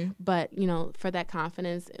it. But, you know, for that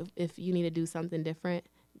confidence, if you need to do something different,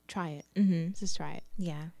 try it. Just try it.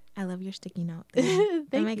 Yeah. I love your sticky note.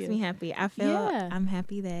 That makes me happy. I feel I'm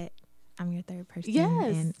happy that I'm your third person.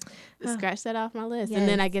 Yes. And, scratch that off my list. Yes. And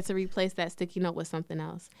then I get to replace that sticky note with something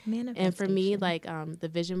else. And for me, like the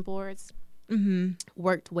vision boards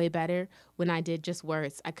worked way better when I did just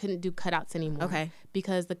words. I couldn't do cutouts anymore. Okay.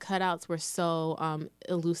 Because the cutouts were so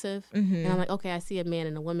elusive. And I'm like, okay, I see a man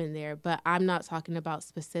and a woman there, but I'm not talking about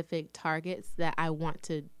specific targets that I want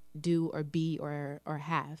to do or be or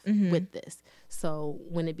have with this. So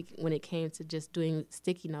when it came to just doing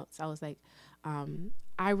sticky notes, I was like,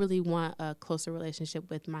 I really want a closer relationship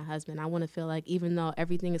with my husband. I want to feel like even though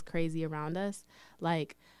everything is crazy around us,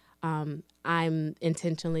 like I'm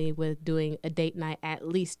intentionally with doing a date night at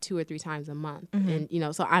least 2 or 3 times a month. And,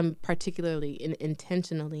 so I'm particularly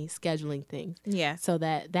intentionally scheduling things. Yeah. So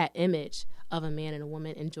that image of a man and a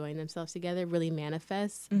woman enjoying themselves together really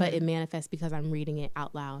manifests, but it manifests because I'm reading it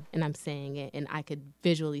out loud and I'm saying it and I could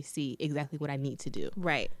visually see exactly what I need to do.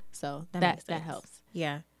 Right. So that helps.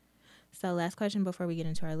 Yeah. So last question before we get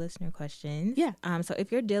into our listener questions. Yeah. So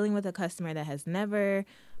if you're dealing with a customer that has never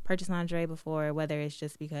purchased lingerie before, whether it's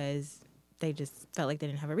just because they just felt like they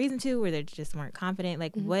didn't have a reason to, or they just weren't confident,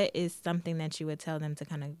 like what is something that you would tell them to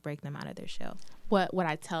kind of break them out of their shell? What would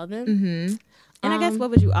I tell them? And I guess what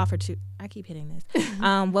would you offer to, I keep hitting this,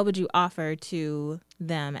 what would you offer to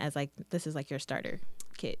them as like, this is like your starter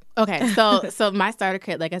kit? Okay. So my starter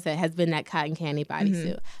kit, like I said, has been that cotton candy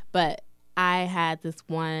bodysuit. But I had this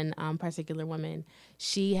one particular woman.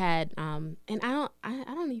 She had, and I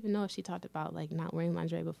don't even know if she talked about like not wearing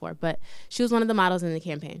lingerie before, but she was one of the models in the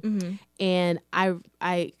campaign. And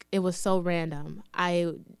it was so random.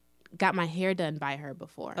 I got my hair done by her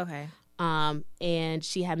before. Okay. And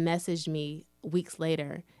she had messaged me weeks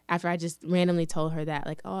later after I just randomly told her that,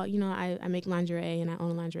 like, oh, I make lingerie and I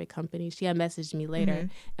own a lingerie company. She had messaged me later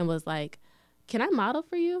and was like, can I model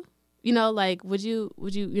for you? Like, would you,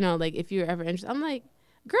 like, if you're ever interested? I'm like,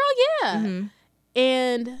 girl, yeah.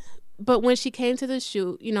 But when she came to the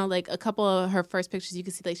shoot, like a couple of her first pictures, you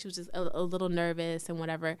could see like she was just a little nervous and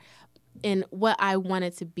whatever. And what I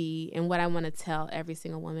wanted to be and what I want to tell every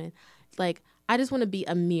single woman, like, I just want to be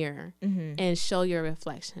a mirror and show your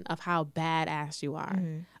reflection of how badass you are,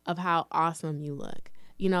 of how awesome you look.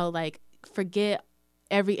 Like, forget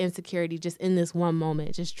every insecurity just in this one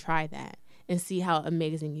moment. Just try that and see how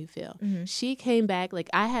amazing you feel. She came back, like,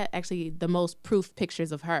 I had actually the most proof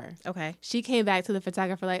pictures of her. Okay. She came back to the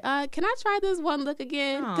photographer like, can I try this one look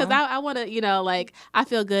again? Because I want to, like, I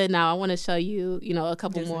feel good now. I want to show you, a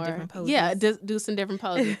couple more. Different poses. Yeah, do some different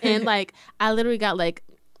poses. And, like, I literally got, like,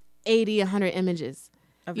 80, 100 images.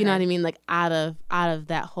 Okay. You know what I mean? Like, out of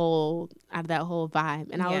that whole vibe.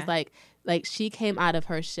 And I was like, she came out of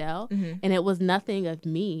her shell, and it was nothing of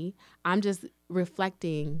me. I'm just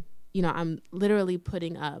reflecting. I'm literally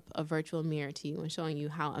putting up a virtual mirror to you and showing you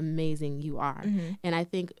how amazing you are. And I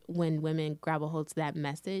think when women grab a hold to that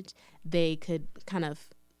message, they could kind of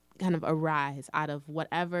arise out of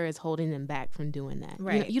whatever is holding them back from doing that.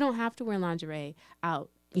 Right. You don't have to wear lingerie out,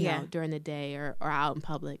 you know, during the day or out in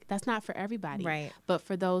public. That's not for everybody. Right. But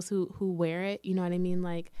for those who wear it, you know what I mean?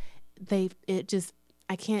 Like,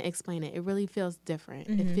 I can't explain it. It really feels different.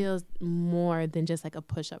 It feels more than just like a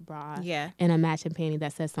push-up bra and a matching panty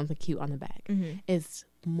that says something cute on the back. It's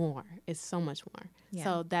more. It's so much more. Yeah.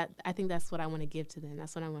 So I think that's what I want to give to them.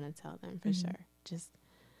 That's what I want to tell them for sure. Just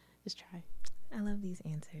try. I love these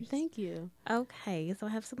answers. Thank you. Okay, so I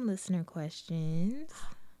have some listener questions.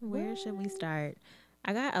 Where should we start?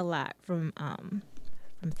 I got a lot from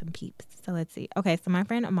some peeps. So let's see. Okay, so my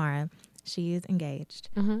friend Amara, she is engaged.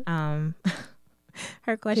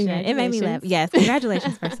 Her question, it made me laugh. Yes,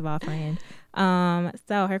 congratulations, first of all, friend.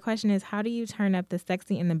 So her question is, how do you turn up the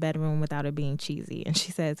sexy in the bedroom without it being cheesy? And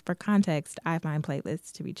she says, for context, I find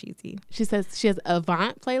playlists to be cheesy. She says she has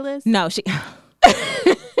Avant playlist? No, she...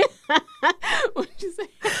 What did you say?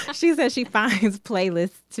 She says she finds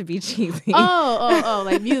playlists to be cheesy. Oh,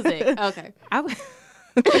 like music. Okay.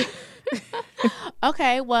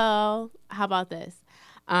 Okay, well, how about this?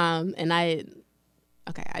 I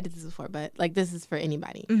did this before, but like this is for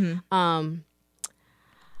anybody.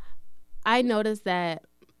 I noticed that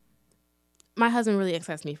my husband really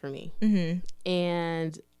accepts me for me.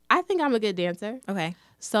 And I think I'm a good dancer. Okay.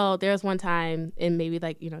 So there was one time, and maybe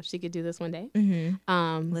like, she could do this one day.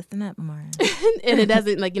 Listen up, Amara. And it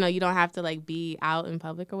doesn't like, you don't have to like be out in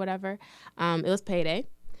public or whatever. It was payday.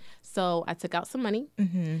 So I took out some money.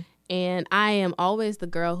 And I am always the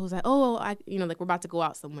girl who's like, like we're about to go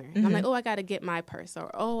out somewhere. And I'm like, I got to get my purse,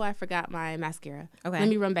 or, I forgot my mascara. Okay. Let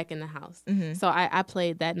me run back in the house. So I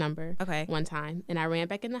played that number one time, and I ran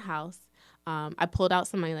back in the house. I pulled out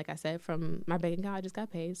some money, like I said, from my bank account. I just got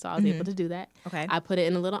paid, so I was able to do that. Okay. I put it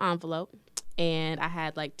in a little envelope, and I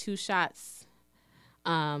had like 2 shots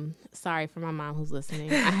Sorry for my mom who's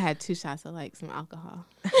listening. I had 2 shots of like some alcohol.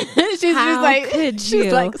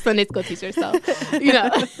 she's like Sunday school teacher, so you know.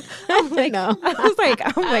 I'm like, no. I'm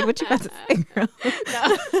like, what you about to say, girl?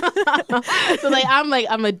 No. So like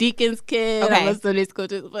I'm a deacon's kid. Okay. I'm a Sunday school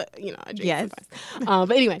teacher, but you know I drink sometimes.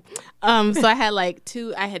 But anyway, so I had like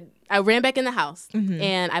 2. I ran back in the house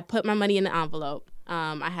and I put my money in the envelope.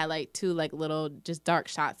 I had like 2 like little just dark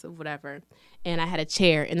shots of whatever. And I had a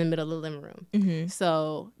chair in the middle of the living room. Mm-hmm.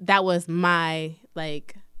 So that was my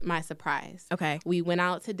surprise. Okay. We went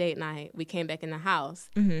out to date night. We came back in the house.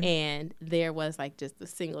 Mm-hmm. And there was like just a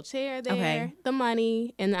single chair there, the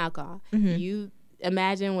money, and the alcohol. Mm-hmm. You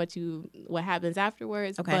imagine what happens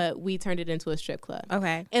afterwards. Okay. But we turned it into a strip club.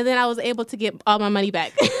 Okay. And then I was able to get all my money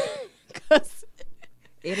back. Because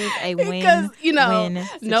it is a win. Because, you know,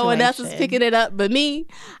 no one else is picking it up but me.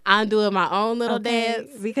 I'm doing my own little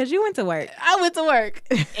dance. Because you went to work. I went to work.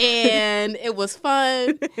 And it was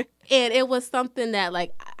fun. And it was something that,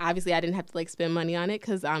 like, obviously I didn't have to, like, spend money on it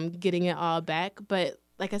because I'm getting it all back. But,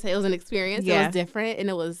 like I said, it was an experience. Yeah. It was different. And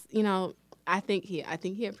it was, you know, I think he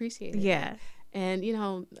appreciated it. Yeah. And, you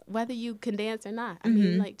know, whether you can dance or not, I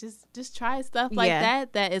mean, like, just try stuff like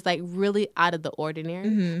that is, like, really out of the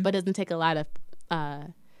ordinary, but doesn't take a lot of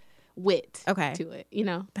wit to it, you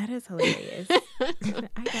know. That is hilarious.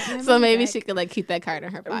 So maybe she could like keep that card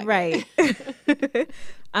in her pocket, right?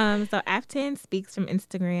 So Afton Speaks from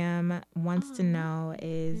Instagram wants to know,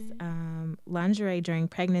 is lingerie during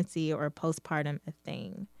pregnancy or postpartum a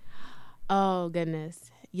thing? Oh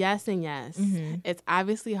goodness, yes and yes. It's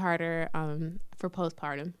obviously harder for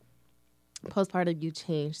postpartum. Postpartum, you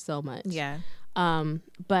change so much.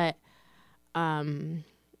 But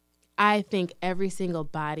I think every single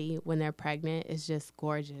body when they're pregnant is just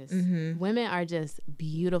gorgeous. Women are just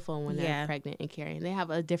beautiful when they're pregnant and carrying. They have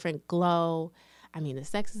a different glow. I mean, the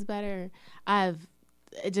sex is better.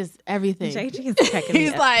 Just everything.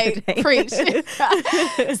 He's like, preach.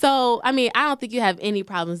 So, I mean, I don't think you have any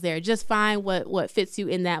problems there. Just find what fits you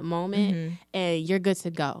in that moment and you're good to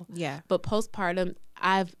go. Yeah. But postpartum,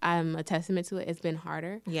 I'm a testament to it. It's been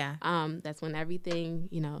harder. Yeah. That's when everything,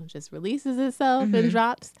 you know, just releases itself and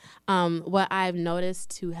drops. What I've noticed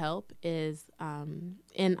to help is,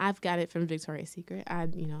 and I've got it from Victoria's Secret. I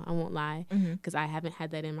won't lie because I haven't had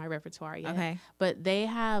that in my repertoire yet. Okay. But they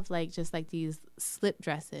have like these slip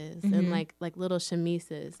dresses and like little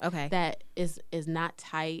chemises. Okay. That is not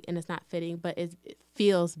tight and it's not fitting, but it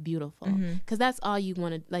feels beautiful because that's all you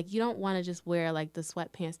want to, like, you don't want to just wear like the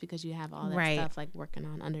sweatpants because you have all that stuff like working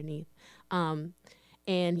on underneath.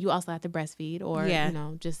 And you also have to breastfeed or you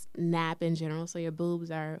know, just nap in general, so your boobs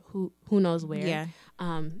are who knows where.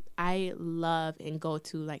 I love and go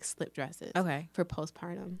to like slip dresses for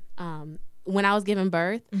postpartum. When I was giving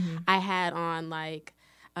birth, I had on like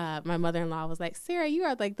my mother-in-law was like, Sarah, you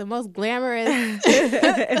are like the most glamorous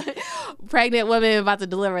pregnant woman about to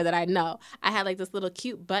deliver that I know. I had like this little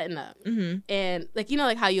cute button up and like, you know,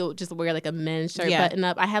 like how you'll just wear like a men's shirt button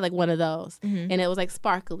up. I had like one of those and it was like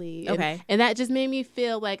sparkly. And that just made me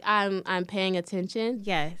feel like I'm paying attention.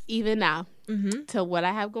 Yes. Even now to what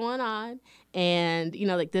I have going on. And, you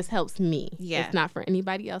know, like this helps me. Yeah. It's not for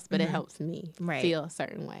anybody else, but it helps me feel a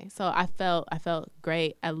certain way. So I felt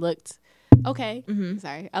great. I looked okay.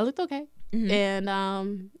 I looked okay.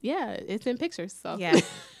 And it's in pictures. So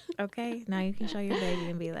okay, now you can show your baby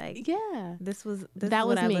and be like, this was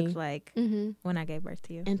what I me. looked like when I gave birth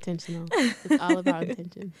to you. Intentional. It's all about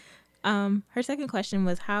intention. Her second question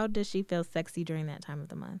was, how does she feel sexy during that time of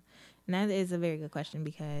the month? And that is a very good question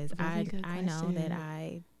because I know that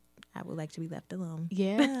I would like to be left alone.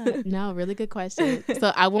 Yeah. No, really good question.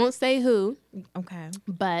 So I won't say who. Okay.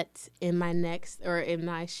 But in my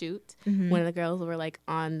shoot, one of the girls were like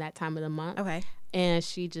on that time of the month. Okay. And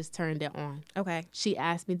she just turned it on. Okay. She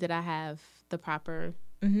asked me, did I have the proper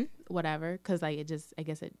whatever? Because like I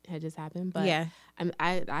guess it had just happened. But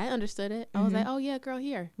I understood it. I was like, oh yeah, girl,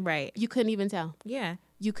 here. Right. You couldn't even tell. Yeah.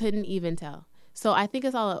 You couldn't even tell. So I think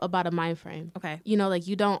it's all about a mind frame. Okay. You know, like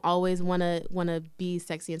you don't always want to be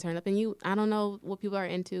sexy and turn up. And I don't know what people are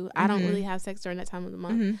into. I don't really have sex during that time of the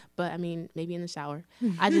month. But I mean, maybe in the shower.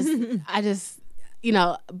 I just, you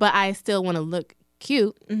know, but I still want to look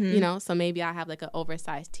cute, you know, so maybe I'll have like an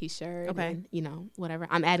oversized t-shirt. Okay. And, you know, whatever.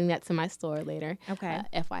 I'm adding that to my store later. Okay.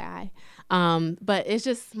 FYI. But it's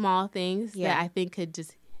just small things that I think could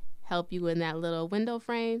just help you in that little window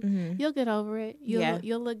frame. You'll get over it.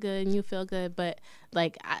 You'll look good and you feel good. But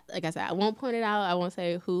like I said, I won't point it out. I won't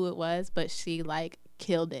say who it was, but she like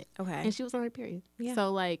killed it. Okay. And she was on her period. Yeah.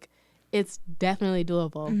 So like, it's definitely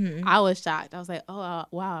doable. I was shocked. I was like, oh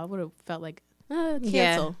wow, I would have felt like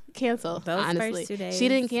cancel. Those honestly, first 2 days. She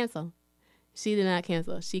didn't cancel. She did not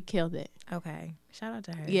cancel. She killed it. Okay. Shout out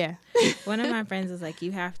to her. Yeah. One of my friends was like,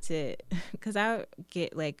 you have to, because I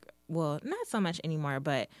get like, well, not so much anymore,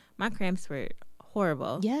 but my cramps were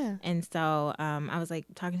horrible. Yeah. And so I was like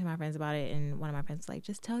talking to my friends about it, and one of my friends was like,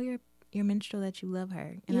 just tell your menstrual that you love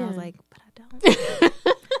her. And I was like, but I don't.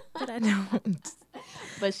 But I don't.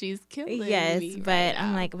 But she's killing yes, me but right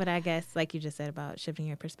I'm now. like, but I guess like you just said about shifting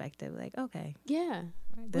your perspective, like, okay. Yeah.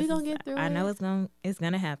 We're going to get through it. I know it's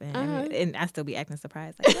gonna happen. Uh-huh. And I still be acting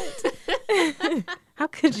surprised. Like, what? How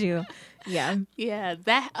could you? Yeah. Yeah.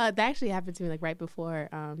 That actually happened to me like right before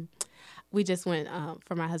we just went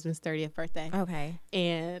for my husband's 30th birthday. Okay.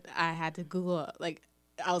 And I had to Google, like,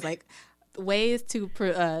 I was like, ways to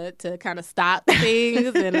kind of stop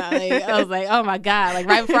things. And I was like, oh my God, like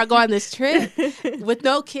right before I go on this trip with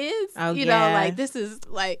no kids, you know, like this is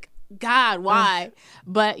like, God, why?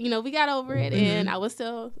 But, you know, we got over it and I was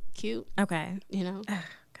still cute. Okay. You know? Oh,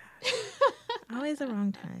 God. Always the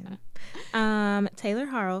wrong time. Taylor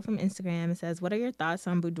Harrell from Instagram says, what are your thoughts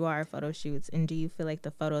on boudoir photo shoots, and do you feel like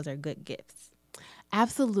the photos are good gifts?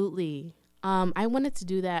 Absolutely. I wanted to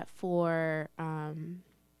do that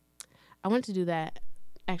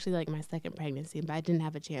actually like my second pregnancy, but I didn't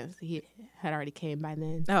have a chance. He had already came by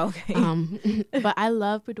then. Oh, okay. But I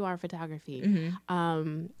love boudoir photography.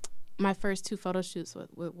 Mm-hmm. My first 2 photo shoots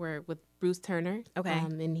were with Bruce Turner. Okay.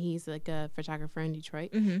 And he's like a photographer in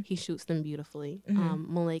Detroit. Mm-hmm. He shoots them beautifully.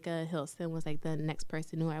 Mm-hmm. Malika Hilson was like the next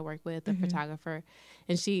person who I worked with, the photographer.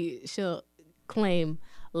 And she'll claim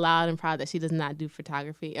loud and proud that she does not do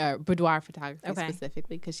photography or boudoir photography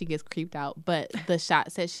specifically because she gets creeped out. But the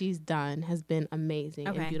shots that she's done has been amazing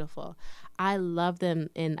and beautiful. I love them,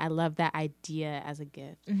 and I love that idea as a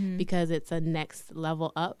gift because it's a next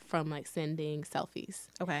level up from like sending selfies.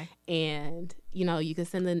 Okay. And, you know, you can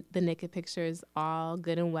send the naked pictures all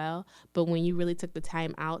good and well, but when you really took the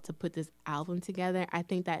time out to put this album together, I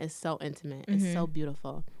think that is so intimate. It's so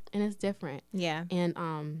beautiful and it's different. Yeah.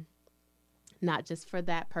 And not just for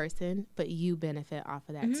that person, but you benefit off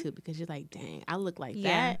of that too, because you're like, dang, I look like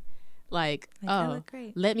that. Like I look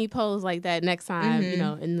great. Let me pose like that next time, you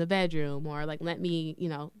know, in the bedroom, or like let me, you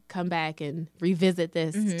know, come back and revisit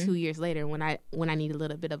this 2 years later when I need a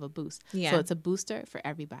little bit of a boost. Yeah. So it's a booster for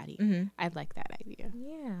everybody. I like that idea.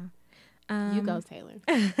 Yeah. You go,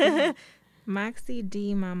 Taylor. Moxie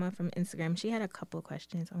D Mama from Instagram. She had a couple of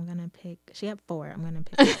questions. She had 4. I'm gonna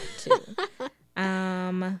pick 2.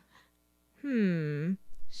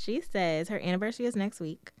 She says her anniversary is next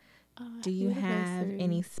week. Do you have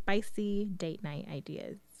any spicy date night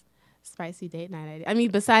ideas? Spicy date night idea. I mean,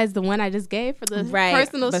 besides the one I just gave for the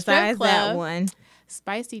personal strip club. That one.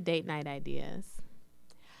 Spicy date night ideas.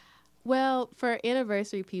 Well, for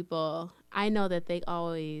anniversary people, I know that they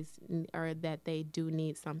they do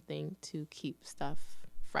need something to keep stuff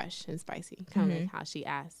fresh and spicy, kind of like how she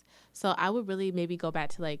asked. So I would really maybe go back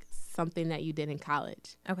to like something that you did in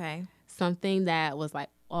college. Okay. Something that was like,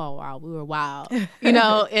 oh wow, we were wild, you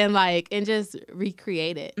know, and just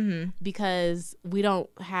recreate it because we don't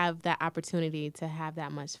have that opportunity to have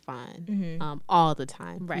that much fun all the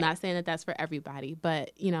time. Right. I'm not saying that that's for everybody,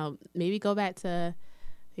 but you know, maybe go back to,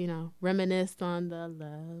 you know, reminisce on the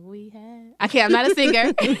love we had. I'm not a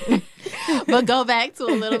singer, but go back to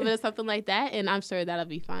a little bit of something like that, and I'm sure that'll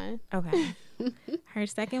be fine. Okay. Her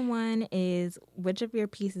second one is, which of your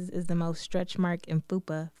pieces is the most stretch mark and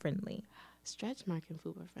fupa friendly? Stretch mark and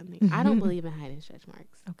fupa friendly. I don't believe in hiding stretch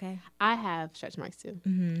marks. Okay. I have stretch marks too.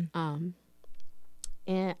 And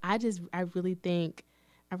I really think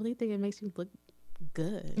it makes you look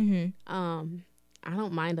good. I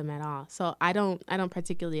don't mind them at all. So I don't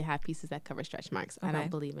particularly have pieces that cover stretch marks. Okay. I don't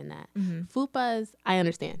believe in that. Fupas, I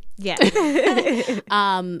understand. Yeah.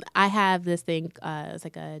 I have this thing,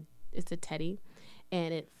 it's a teddy,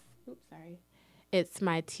 and it's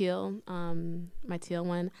my teal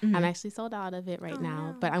one. I'm actually sold out of it right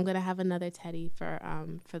now, but I'm gonna have another teddy for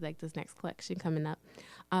like this next collection coming up.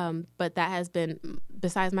 But that has been,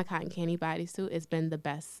 besides my cotton candy bodysuit, it's been the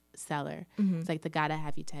best seller. It's like the Gotta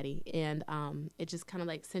Have You teddy, and it just kind of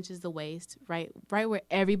like cinches the waist right where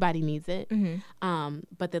everybody needs it.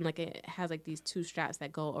 But then like it has like these 2 straps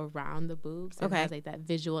that go around the boobs. So it has like that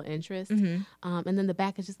visual interest. And then the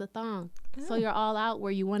back is just a thong, so you're all out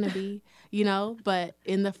where you want to be, you know. But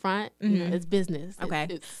in the front, you know, it's business.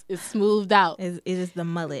 Okay, it's smoothed out. It is the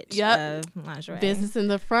mullet of lingerie. Business in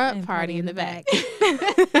the front, and party in the back.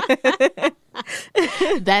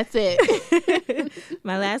 That's it.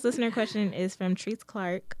 My last listener question is from Treese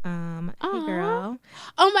Clark. Hey girl.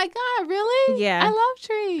 Oh my God, really? Yeah. I love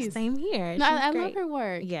Treese. Same here. No, I love her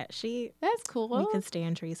work. Yeah, that's cool. We could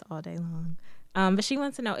stand Treese all day long. But she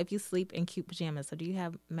wants to know if you sleep in cute pajamas. So do you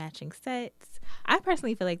have matching sets? I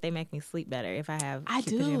personally feel like they make me sleep better if I have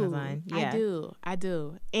cute pajamas on. Yeah. I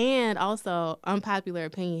do. And also, unpopular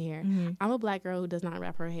opinion here. Mm-hmm. I'm a Black girl who does not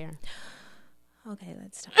wrap her hair. Okay,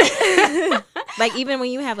 let's talk. Like even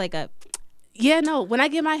when you have like a... Yeah, no. When I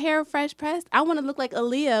get my hair fresh pressed, I want to look like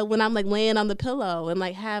Aaliyah when I'm like laying on the pillow and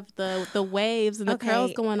like have the waves and the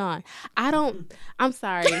curls going on. I'm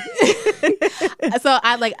sorry. So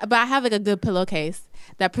but I have like a good pillowcase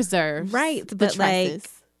that preserves the tresses.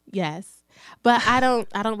 Like, yes. But I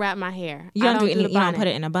don't wrap my hair. You don't do any. You don't put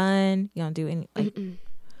it in a bun. You don't do any. Like,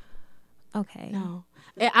 okay. No.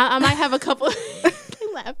 I might have a couple.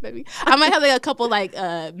 They laugh at me. I might have like a couple like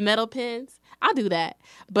metal pins. I'll do that,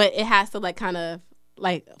 but it has to like kind of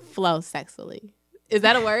like flow sexily. Is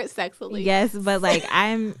that a word? Sexily? Yes, but like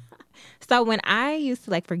So when I used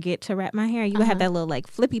to like forget to wrap my hair, you would have that little like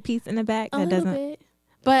flippy piece in the back that doesn't. Bit.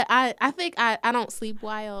 But I think I don't sleep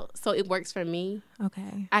well, so it works for me.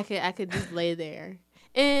 Okay. I could just lay there.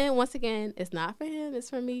 And once again, it's not for him,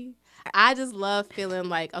 it's for me. I just love feeling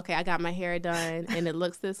like, okay, I got my hair done and it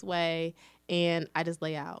looks this way and I just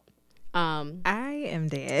lay out. I am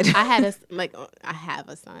dead. I have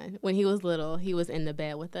a son. When he was little, he was in the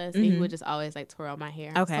bed with us and he would just always like twirl my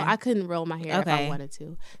hair. Okay. So I couldn't roll my hair if I wanted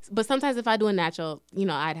to. But sometimes if I do a natural,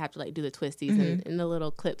 I'd have to like do the twisties and the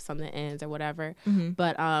little clips on the ends or whatever.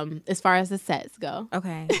 But as far as the sets go.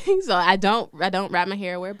 Okay. So I don't wrap my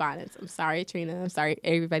hair or wear bonnets. I'm sorry, Trina. I'm sorry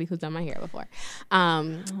everybody who's done my hair before.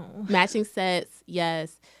 Matching sets,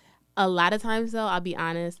 yes. A lot of times though, I'll be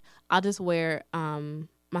honest, I'll just wear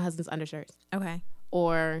my husband's undershirts. Okay.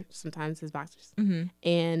 Or sometimes his boxers.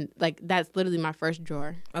 And like that's literally my first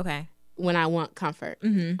drawer. Okay. When I want comfort.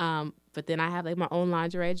 But then I have like my own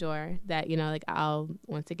lingerie drawer that, like I'll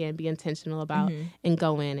once again be intentional about and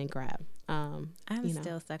go in and grab. I'm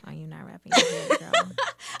still stuck on you not wrapping your hair, girl.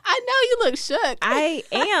 I know you look shook. I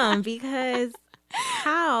am because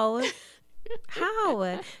how?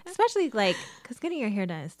 Especially like, because getting your hair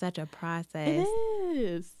done is such a process. It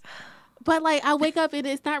is. But like I wake up and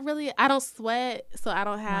it's not really. I don't sweat, so I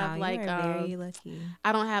don't have you are very lucky.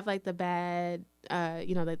 I don't have like the bad,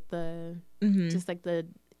 like the just like the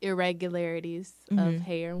irregularities of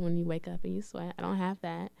hair when you wake up and you sweat. I don't have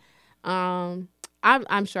that.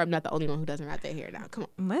 I'm sure I'm not the only one who doesn't wrap their hair now. Come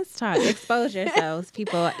on, let's talk. Expose yourselves,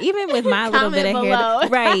 people. Even with my little bit of hair,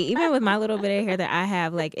 right? Even with my little bit of hair that I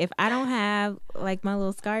have, like if I don't have like my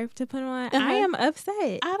little scarf to put on, I am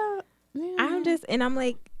upset. I'm just, and I'm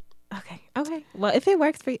like. Okay. Well, if it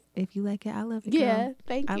works for you, if you like it, I love it. Yeah,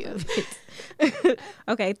 thank you.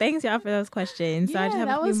 Okay, thanks y'all for those questions. So yeah, I just have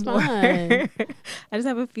that a few was more. fun. I just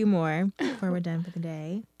have a few more before we're done for the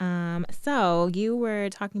day. So you were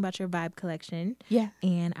talking about your Vibe collection. Yeah.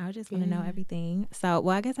 And I just want to know everything. So,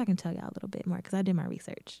 well, I guess I can tell y'all a little bit more because I did my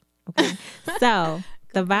research. Okay. So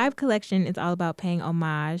the Vibe collection is all about paying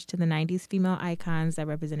homage to the 90s female icons that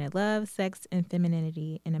represented love, sex, and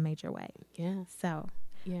femininity in a major way. Yeah. So...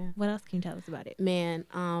 yeah. What else can you tell us about it? Man,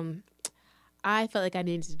 I felt like I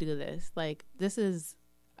needed to do this. Like, this is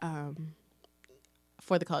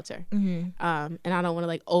for the culture. And I don't want to,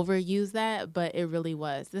 like, overuse that, but it really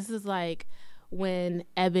was. This is like when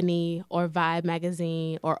Ebony or Vibe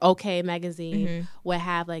magazine or OK magazine would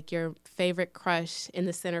have, like, your favorite crush in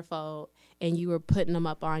the centerfold and you were putting them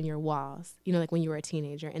up on your walls, like when you were a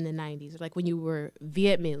teenager in the 90s, or like when you were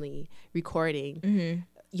vehemently recording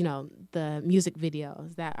the music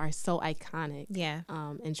videos that are so iconic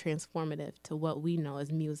and transformative to what we know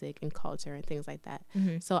as music and culture and things like that.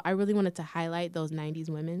 So I really wanted to highlight those 90s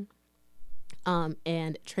women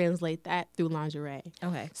and translate that through lingerie.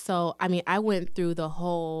 Okay. So, I mean, I went through the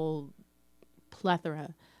whole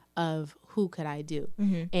plethora of who could I do.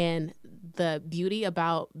 And the beauty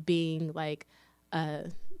about being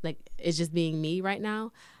it's just being me right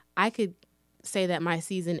now, I could say that my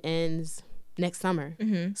season ends next summer.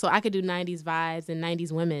 So I could do 90s vibes and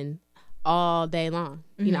 90s women all day long.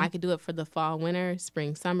 I could do it for the fall, winter,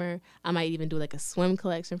 spring, summer. I might even do like a swim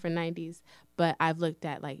collection for 90s. But I've looked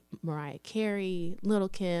at like Mariah Carey, Lil'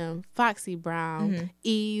 Kim, Foxy Brown,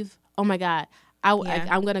 Eve. Oh my God.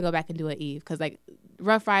 I'm going to go back and do an Eve because like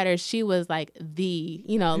Rough Riders, she was like the,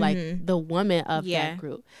 like the woman of that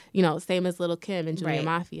group. Same as Lil' Kim and Junior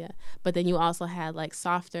Mafia. But then you also had like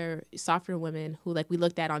softer women who like we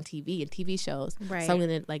looked at on TV and TV shows. Right. So I'm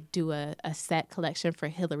going to like do a set collection for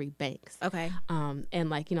Hillary Banks. Okay. And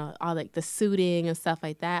like, all like the suiting and stuff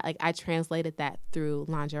like that. Like I translated that through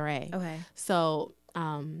lingerie. Okay. So,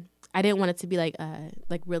 I didn't want it to be like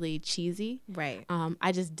really cheesy. Right.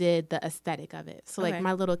 I just did the aesthetic of it. So like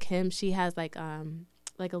my Lil' Kim, she has like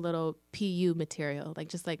like a little PU material, like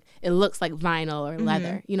just like it looks like vinyl or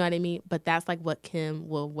leather. You know what I mean? But that's like what Kim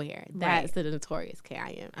will wear. That's the Notorious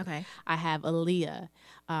K.I.M. Okay. I have Aaliyah,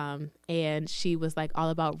 and she was like all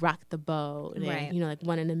about Rock the Boat, and you know, like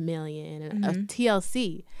 1 in a Million, and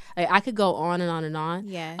TLC. Like I could go on and on and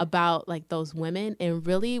on about like those women, and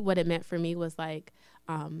really what it meant for me was like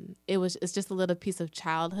it's just a little piece of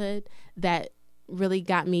childhood that really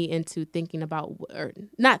got me into thinking about, or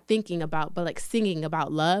not thinking about, but like singing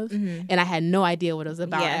about love. And I had no idea what it was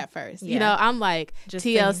about at first. You know, I'm like, just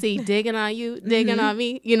TLC digging on you, digging on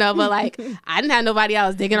me, you know, but like I didn't have nobody I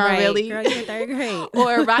was digging on really. Girl, you're in 3rd grade.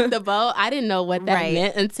 Or Rock the Boat. I didn't know what that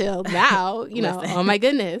meant until now, you know. Oh my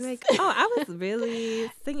goodness. Like, oh, I was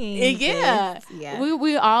really singing. Yeah.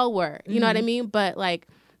 We all were, you know what I mean? But like,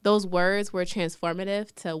 those words were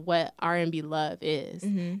transformative to what R&B love is.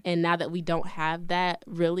 And now that we don't have that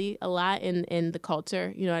really a lot in the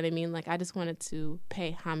culture, you know what I mean? Like, I just wanted to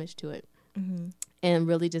pay homage to it and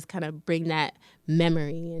really just kind of bring that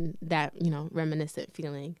memory and that, you know, reminiscent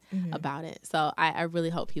feeling about it. So I really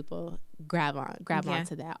hope people grab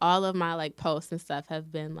onto that. All of my like posts and stuff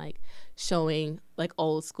have been like showing like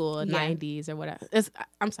old school 90s or whatever.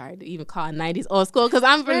 I'm sorry to even call it 90s old school because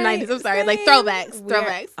I'm from the 90s. I'm sorry, like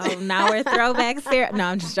throwbacks. Oh, now we're throwbacks here. No,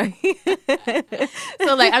 I'm just joking.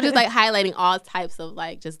 So like I'm just like highlighting all types of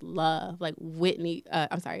like just love, like Whitley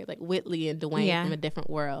and Dwayne from A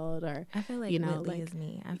Different World, or I feel like, you know, Whitley is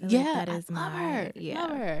me. I feel like that is love her.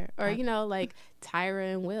 Or you know, like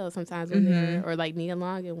Tyra and Will sometimes when they're, or like Nia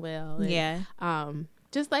Long and Will. And,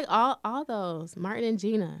 just like all those, Martin and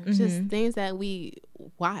Gina, just things that we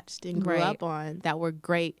watched and grew up on that were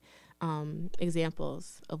great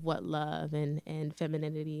examples of what love and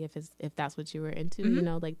femininity, if that's what you were into, you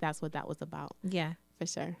know, like that's what that was about. Yeah, for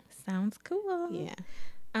sure. Sounds cool.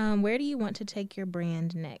 Yeah. Where do you want to take your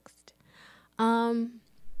brand next?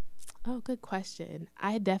 Oh, good question.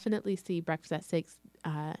 I definitely see Breakfast at 6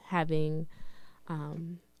 having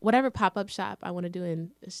whatever pop-up shop I want to do, and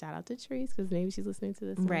shout out to Therese because maybe she's listening to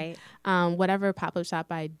this one. Right. Whatever pop-up shop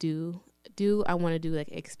I do I want to do like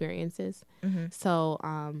experiences. So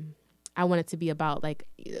I want it to be about like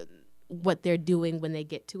what they're doing when they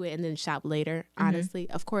get to it, and then shop later. Honestly,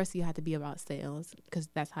 of course you have to be about sales because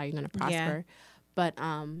that's how you're going to prosper. But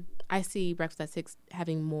I see Breakfast at 6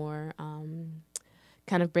 having more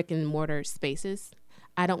kind of brick and mortar spaces.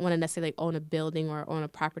 I don't want to necessarily own a building or own a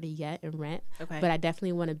property yet and rent, but I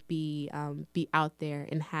definitely want to be out there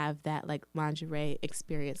and have that like lingerie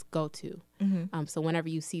experience go to. So whenever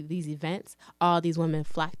you see these events, all these women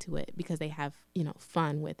flock to it because they have, you know,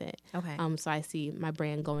 fun with it. So I see my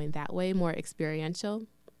brand going that way, more experiential.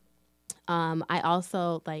 I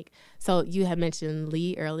also like, so you had mentioned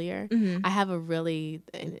Lee earlier. I have a really,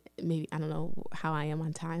 maybe, I don't know how I am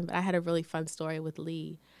on time, but I had a really fun story with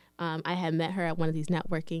Lee. I had met her at one of these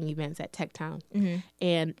networking events at Tech Town.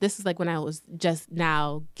 And this is like when I was just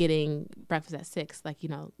now getting Breakfast at 6, like, you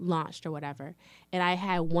know, launched or whatever. And I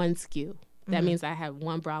had one SKU. That means I had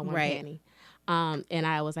one bra, one panty. And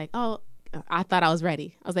I was like, oh, I thought I was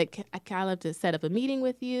ready. I was like, I'd love to set up a meeting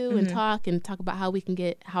with you and talk about how I can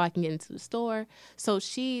get into the store. So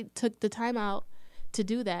she took the time out to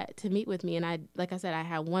do that, to meet with me. And I, like I said, I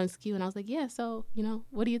had one SKU and I was like, yeah, so, you know,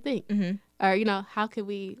 what do you think? Or, you know, how could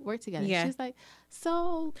we work together? She's like,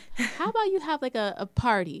 so how about you have like a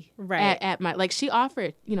party at my, like she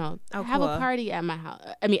offered, you know, have a party at my house.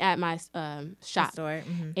 I mean, at my shop store,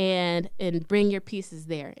 and bring your pieces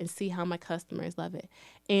there and see how my customers love it.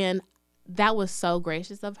 And that was so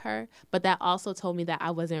gracious of her, but that also told me that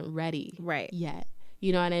I wasn't ready yet.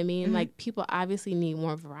 You know what I mean? Like people obviously need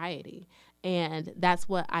more variety. And that's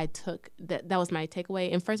what I took, that was my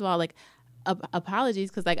takeaway. And first of all, like, apologies,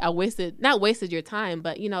 because like I not wasted your time,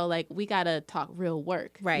 but you know, like we gotta talk real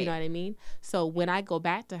work. You know what I mean? So when I go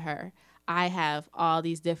back to her, I have all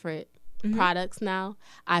these different products now.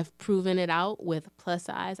 I've proven it out with plus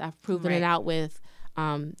size. I've proven it out with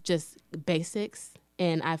just basics.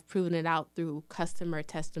 And I've proven it out through customer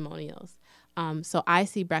testimonials. So I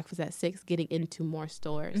see Breakfast at 6 getting into more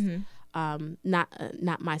stores. Not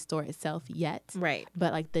my store itself yet,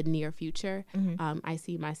 but like the near future. I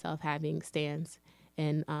see myself having stands,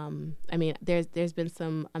 and I mean, there's been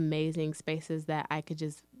some amazing spaces that I could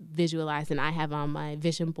just visualize, and I have on my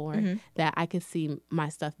vision board that I could see my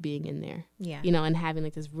stuff being in there. You know, and having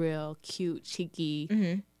like this real cute,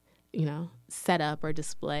 cheeky, you know, setup or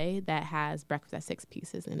display that has Breakfast at 6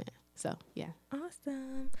 pieces in it. So yeah,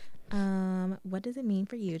 awesome. What does it mean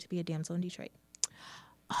for you to be a damsel in Detroit?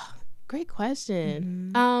 Oh, great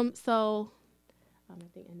question. So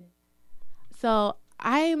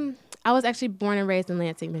I was actually born and raised in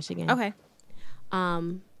Lansing, Michigan.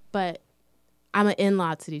 But I'm an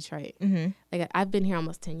in-law to Detroit. Mm-hmm. Like I've been here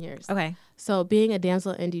almost 10 years. Okay. So being a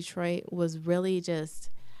damsel in Detroit was really just,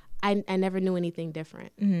 I never knew anything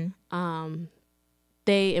different. Mm-hmm.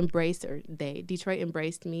 Detroit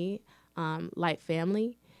embraced me like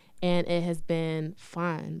family, and it has been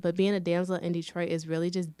fun. But being a damsel in Detroit is really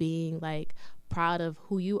just being like proud of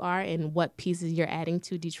who you are and what pieces you're adding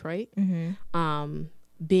to Detroit. Mm-hmm.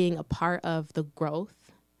 Being a part of the growth.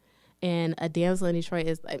 And a damsel in Detroit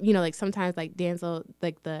is, like sometimes like damsel,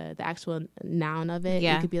 like the actual noun of it,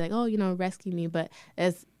 yeah. You could be like, oh, rescue me, but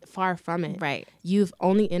it's far from it. Right. You've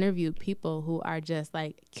only interviewed people who are just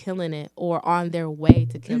like killing it or on their way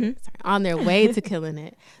to killing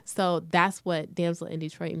it. So that's what damsel in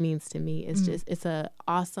Detroit means to me. It's just, it's a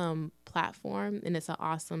awesome platform, and it's an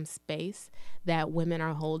awesome space that women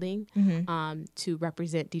are holding to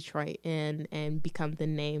represent Detroit and become the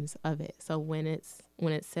names of it. So when it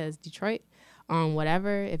says Detroit on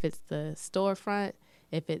whatever, if it's the storefront,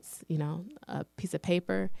 if it's a piece of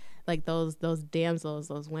paper, like those damsels,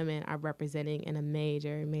 those women are representing in a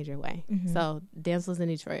major way. Mm-hmm. So damsels in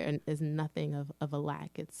Detroit is nothing of a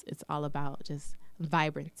lack. It's all about just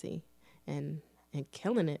vibrancy and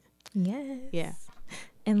killing it. Yes. Yeah.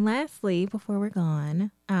 And lastly, before we're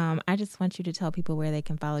gone, I just want you to tell people where they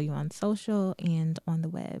can follow you on social and on the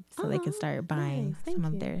web, so they can start buying some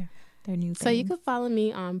of their new things. So you can follow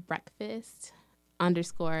me on breakfast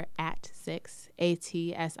 _@6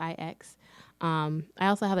 ATSIX. I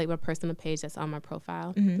also have like my personal page that's on my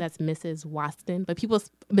profile. Mm-hmm. That's Mrs. Waston, but people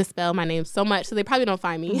misspell my name so much, so they probably don't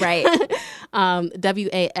find me. Right.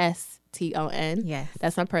 WASTON. Yes.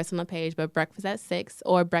 That's my personal page, but breakfast at 6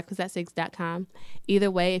 or breakfastatSix.com.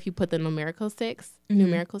 Either way, if you put the numerical 6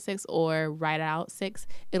 or write out 6,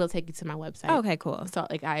 it'll take you to my website. Okay, cool. So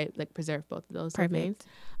like I like preserve both of those domains.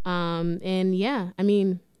 And yeah, I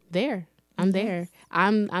mean, I'm there.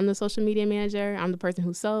 I'm the social media manager. I'm the person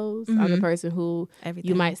who sews. Mm-hmm. I'm the person who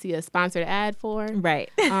you might see a sponsored ad for. Right.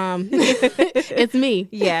 It's me.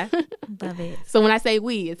 Yeah. Love it. So when I say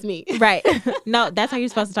we, it's me. Right. No, that's how you're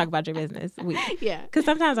supposed to talk about your business. We. Yeah. Because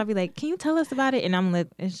sometimes I'll be like, can you tell us about it? And I'm like,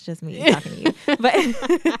 it's just me talking to you.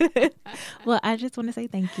 But well, I just want to say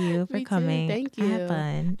thank you for coming. Thank you. I had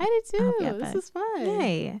fun. I did too. This was fun.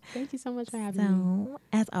 Yay. Thank you so much for having me. So,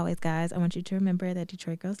 as always, guys, I want you to remember that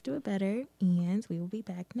Detroit girls do it better. And we will be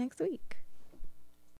back next week.